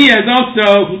Machane Leviyah is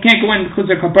also, he can't go in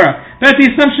Mechusar Kapara. That's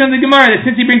the assumption of the Gemara, that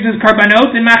since he brings his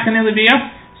karbanot in Machane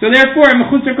Leviyah, so therefore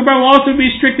Mechusar Kapara will also be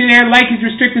restricted there, like he's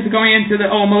restricted to going into the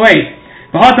Ol Moed.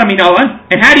 And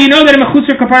how do you know that a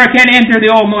Mechusar Kapara can't enter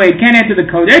the Ol Moed, can't enter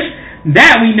the Kodesh?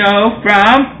 That we know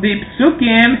from the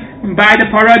Psukim by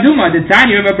the Paraduma, the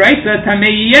Tanya of a Brisa,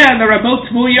 Tameiyeh l'Rabot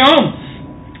Tvul Yom.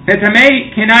 The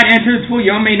Tamei cannot enter the Tvul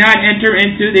Yom, may not enter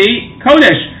into the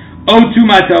Kodesh. O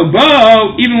tumato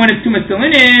bo, even when his tumah still in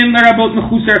him, larabot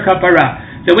mechusar kapara.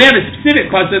 So we have a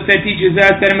specific pasuk that teaches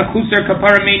us that a mechusar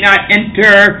kapara may not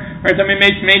enter, or something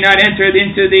may not enter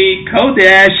into the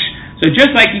kodesh. So just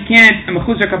like a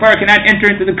mechusar kapara cannot enter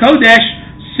into the kodesh,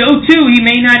 so too he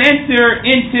may not enter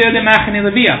into the Machane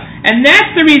Leviah. And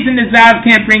that's the reason the Zav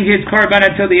can't bring his korban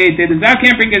until the 8th day. The Zav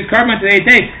can't bring his korban until the 8th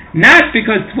day, not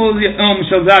because Tvul Yom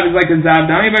Shel Zav is like a Zav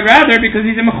Dami, but rather because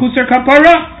he's a mechusar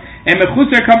kapara. And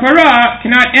mechusar kapara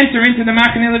cannot enter into the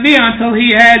Machane Leviah until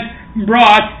he has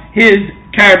brought his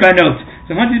karbanot.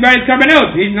 So once he's brought his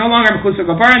karbanot, he's no longer mechusar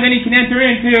kapara, and then he can enter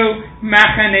into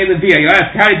Machane Leviah. You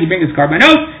ask, how did he bring his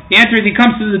karbanot? The answer is he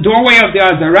comes to the doorway of the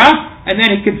Azara, and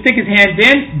then he can stick his hands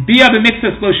in, bia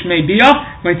b'mikvah lo shmei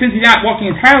bia. But since he's not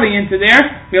walking entirely into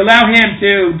there, we allow him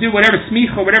to do whatever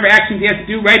smicha or whatever actions he has to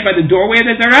do right by the doorway of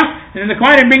the Azara, and then the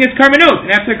Kohanim bring his karbanot.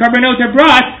 And after the karbanot are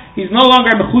brought, he's no longer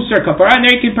mechusar kapara, and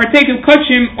there he can partake of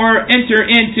kachim or enter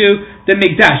into the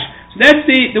mikdash. So that's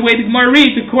the way the Gemara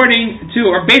reads according to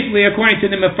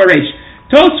the Mefaresh.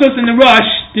 Tosfos and the Rosh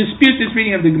dispute this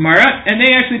reading of the Gemara, and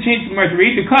they actually change the Gemara to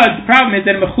read because the problem is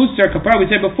that a mechusar kapara,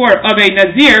 we said before, of a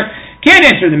Nazir can't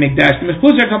enter the mikdash. The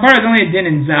mechusar kapara is only a din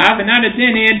in Zav and not a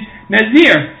din in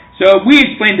Nazir. So we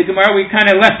explained the Gemara, we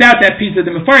kind of left out that piece of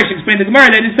the Mefaresh, explained the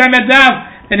Gemara that it's time at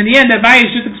Zav. And in the end, Abai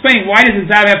is just explaining why does the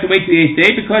Zav have to wait to the 8th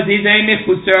day? Because he's a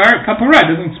mechusar kapara.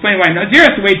 It doesn't explain why Nazir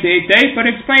has to wait to the 8th day, but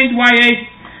it explains why a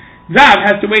Zav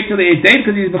has to wait till the 8th day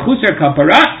because he's mechusar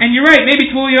kapara. And you're right, maybe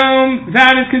Tvul Yom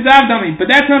Zav is kazav dami, but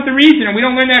that's not the reason, and we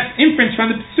don't learn that inference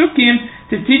from the Pesukim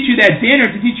to teach you that din or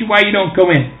to teach you why you don't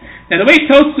go in. Now the way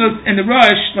Tosfos and the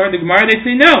Rosh learn the Gemara, they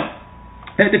say no.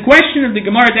 That the question of the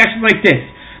Gemara is actually like this.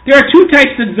 There are two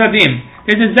types of Zavim.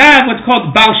 There's a Zav, what's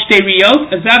called Baal Shtei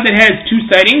Riyot, a Zav that has 2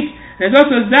 sightings. There's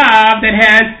also a Zav that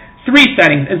has 3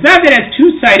 sightings. A Zav that has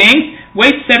 2 sightings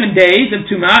waits 7 days of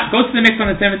Tumah, goes to the mikvah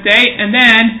on the 7th day, and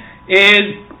then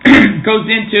goes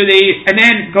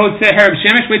to Harav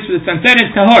Shemesh, waits for the sunset, and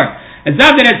is tahor. A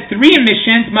Zav that has 3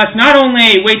 emissions must not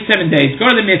only wait 7 days, go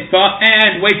to the mikvah,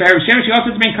 and wait for Harav Shemesh, he also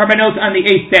has to bring karbanot on the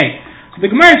 8th day. So the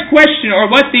Gemara's question, or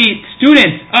what the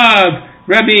students of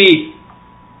Rabbi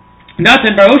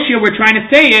Nathan Bar Oshia were trying to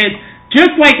say is,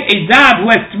 just like a Zav who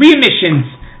has 3 emissions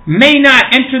may not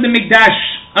enter the mikdash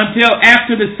until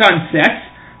after the sun sets,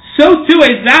 so too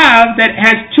a Zav that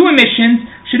has 2 emissions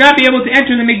should not be able to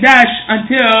enter the mikdash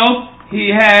until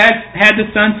he has had the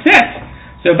sun set.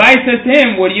 So Abai says to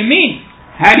him, what do you mean?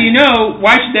 How do you know?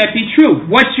 Why should that be true?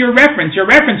 What's your reference? Your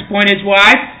reference point is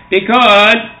why?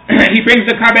 Because he brings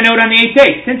the karbanot on the 8th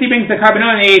day. Since he brings the karbanot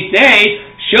on the 8th day,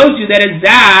 shows you that a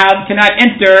Zav cannot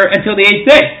enter until the 8th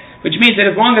day. Which means that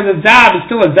as long as a Zav is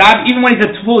still a Zav, even when he's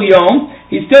a Tvul Yom,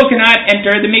 he still cannot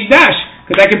enter the mikdash.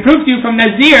 Because I can prove to you from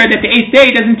Nazir that the 8th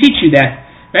day doesn't teach you that.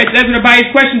 Right? So that's what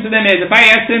Abai's question to them is. Abai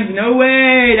asks them, no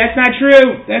way, that's not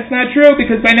true. That's not true,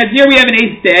 because by Nazir we have an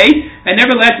 8th day, and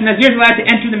nevertheless Nazir is allowed to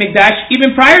enter the mikdash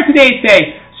even prior to the 8th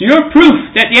day. So your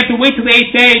proof that you have to wait till the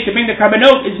 8th day to bring the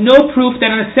karbanot is no proof that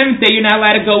on the 7th day you're not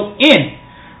allowed to go in.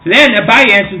 So then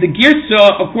Abai answers the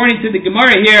Girsa, according to the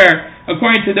Gemara here,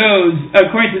 according to the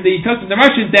Tosfos and the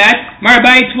Rosh, is that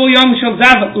Marabai Tvul Yom Shel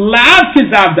Zav Lav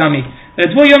Kezav Dami. The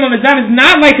Tvul Yom of a Zav is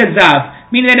not like a Zav.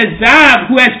 Meaning that a Zav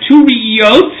who has 2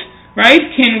 Riyot, right,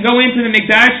 can go into the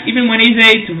mikdash even when he's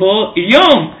a Tvul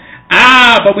Yom.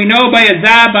 But we know by a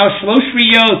Zav Baal Shlosh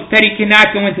Riyot that he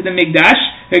cannot go into the mikdash.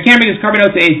 He can't bring his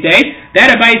karbanot to 8th day.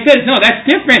 That Abai says, no, that's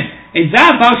different. A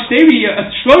Zav Baal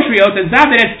Shlosh Riyot, a Zav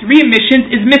that has 3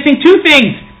 emissions, is missing 2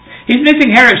 things. He's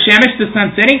missing Harav Shemesh, the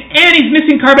sun setting, and he's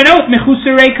missing karbanot,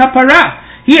 mechusarei kapara.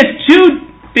 He has 2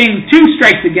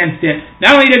 strikes against him.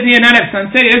 Not only does he not have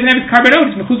sunset, he doesn't have his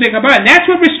karbanot, mechusarei kapara, and that's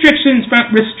what restricts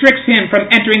him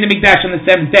from entering the mikdash on the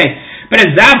 7th day. But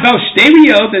a Zav Baal Shtei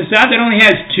Riyot, a Zav that only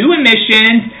has 2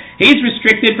 emissions, he's not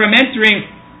restricted from entering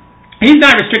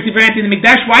the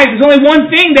mikdash. Why? There's only one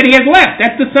thing that he has left.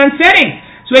 That's the sun setting.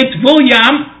 So a Tvul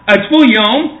Yom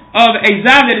of a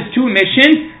Zav that has 2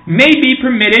 emissions may be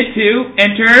permitted to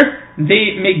enter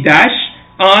the mikdash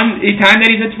on the time that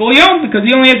he's at Tvul Yom, because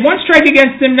he only has 1 strike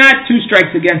against him, not 2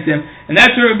 strikes against him. And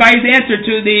that's Rabbi's answer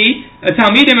to the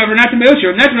Talmidim of Natan Bar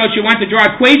Oshia. Natan Bar Oshia wanted to draw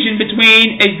an equation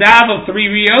between a Zav of 3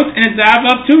 Riyot and a Zav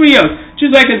of 2 Riyot.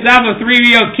 Just like a Zav of 3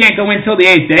 Riyot can't go in until the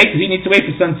 8th day, because he needs to wait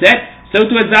for sunset, so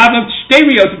to a Zav of Shtei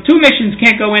Riyot, of 2 missions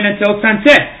can't go in until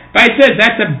sunset. Rabbi says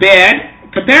that's a bad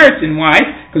comparison. Why?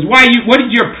 Because what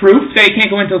is your proof that he can't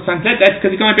go until sunset? That's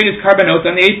because he's going to bring his karbanot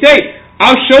on the 8th day.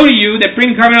 I'll show you that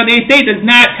bringing karbanot on the 8th day does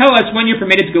not tell us when you're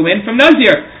permitted to go in from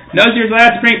Nazir. Nazir is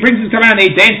allowed to brings his karbanot on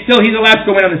the 8th day, and still he's allowed to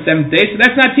go in on the 7th day, so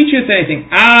that's not teaching us anything.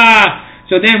 So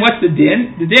So then what's the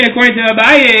din? The din according to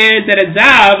Abaye is that a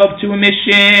zav of 2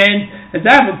 emissions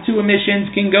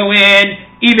can go in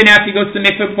even after he goes to the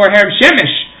mikveh before Erev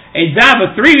Shemesh. A zav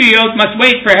of 3 riyot must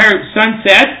wait for her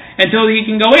sunset until he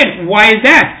can go in. Why is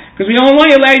that? Because we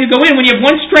only allow you to go in when you have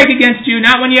 1 strike against you,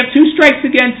 not when you have 2 strikes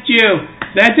against you.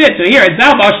 That's it. So here, a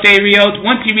zav al shtei riyot,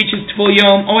 once he reaches Tful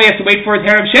Yom, all he has to wait for is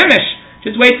Erev Shemesh.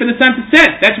 Just wait for the sun to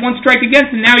set. That's 1 strike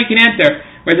against him, now he can enter.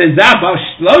 Whereas a zav al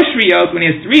shlosh riyot, when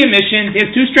he has 3 emissions, he has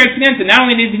 2 strikes against him. Not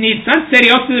only does he need sunset, he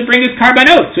also has to bring his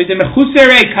karbanot. So he's a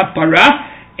mechusere kapara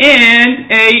and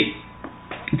a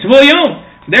Tful Yom.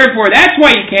 Therefore, that's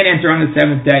why he can't enter on the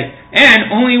 7th day.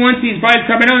 And only once he's brought his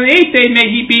karbanot on the 8th day may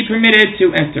he be permitted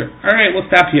to enter. Alright, we'll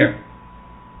stop here.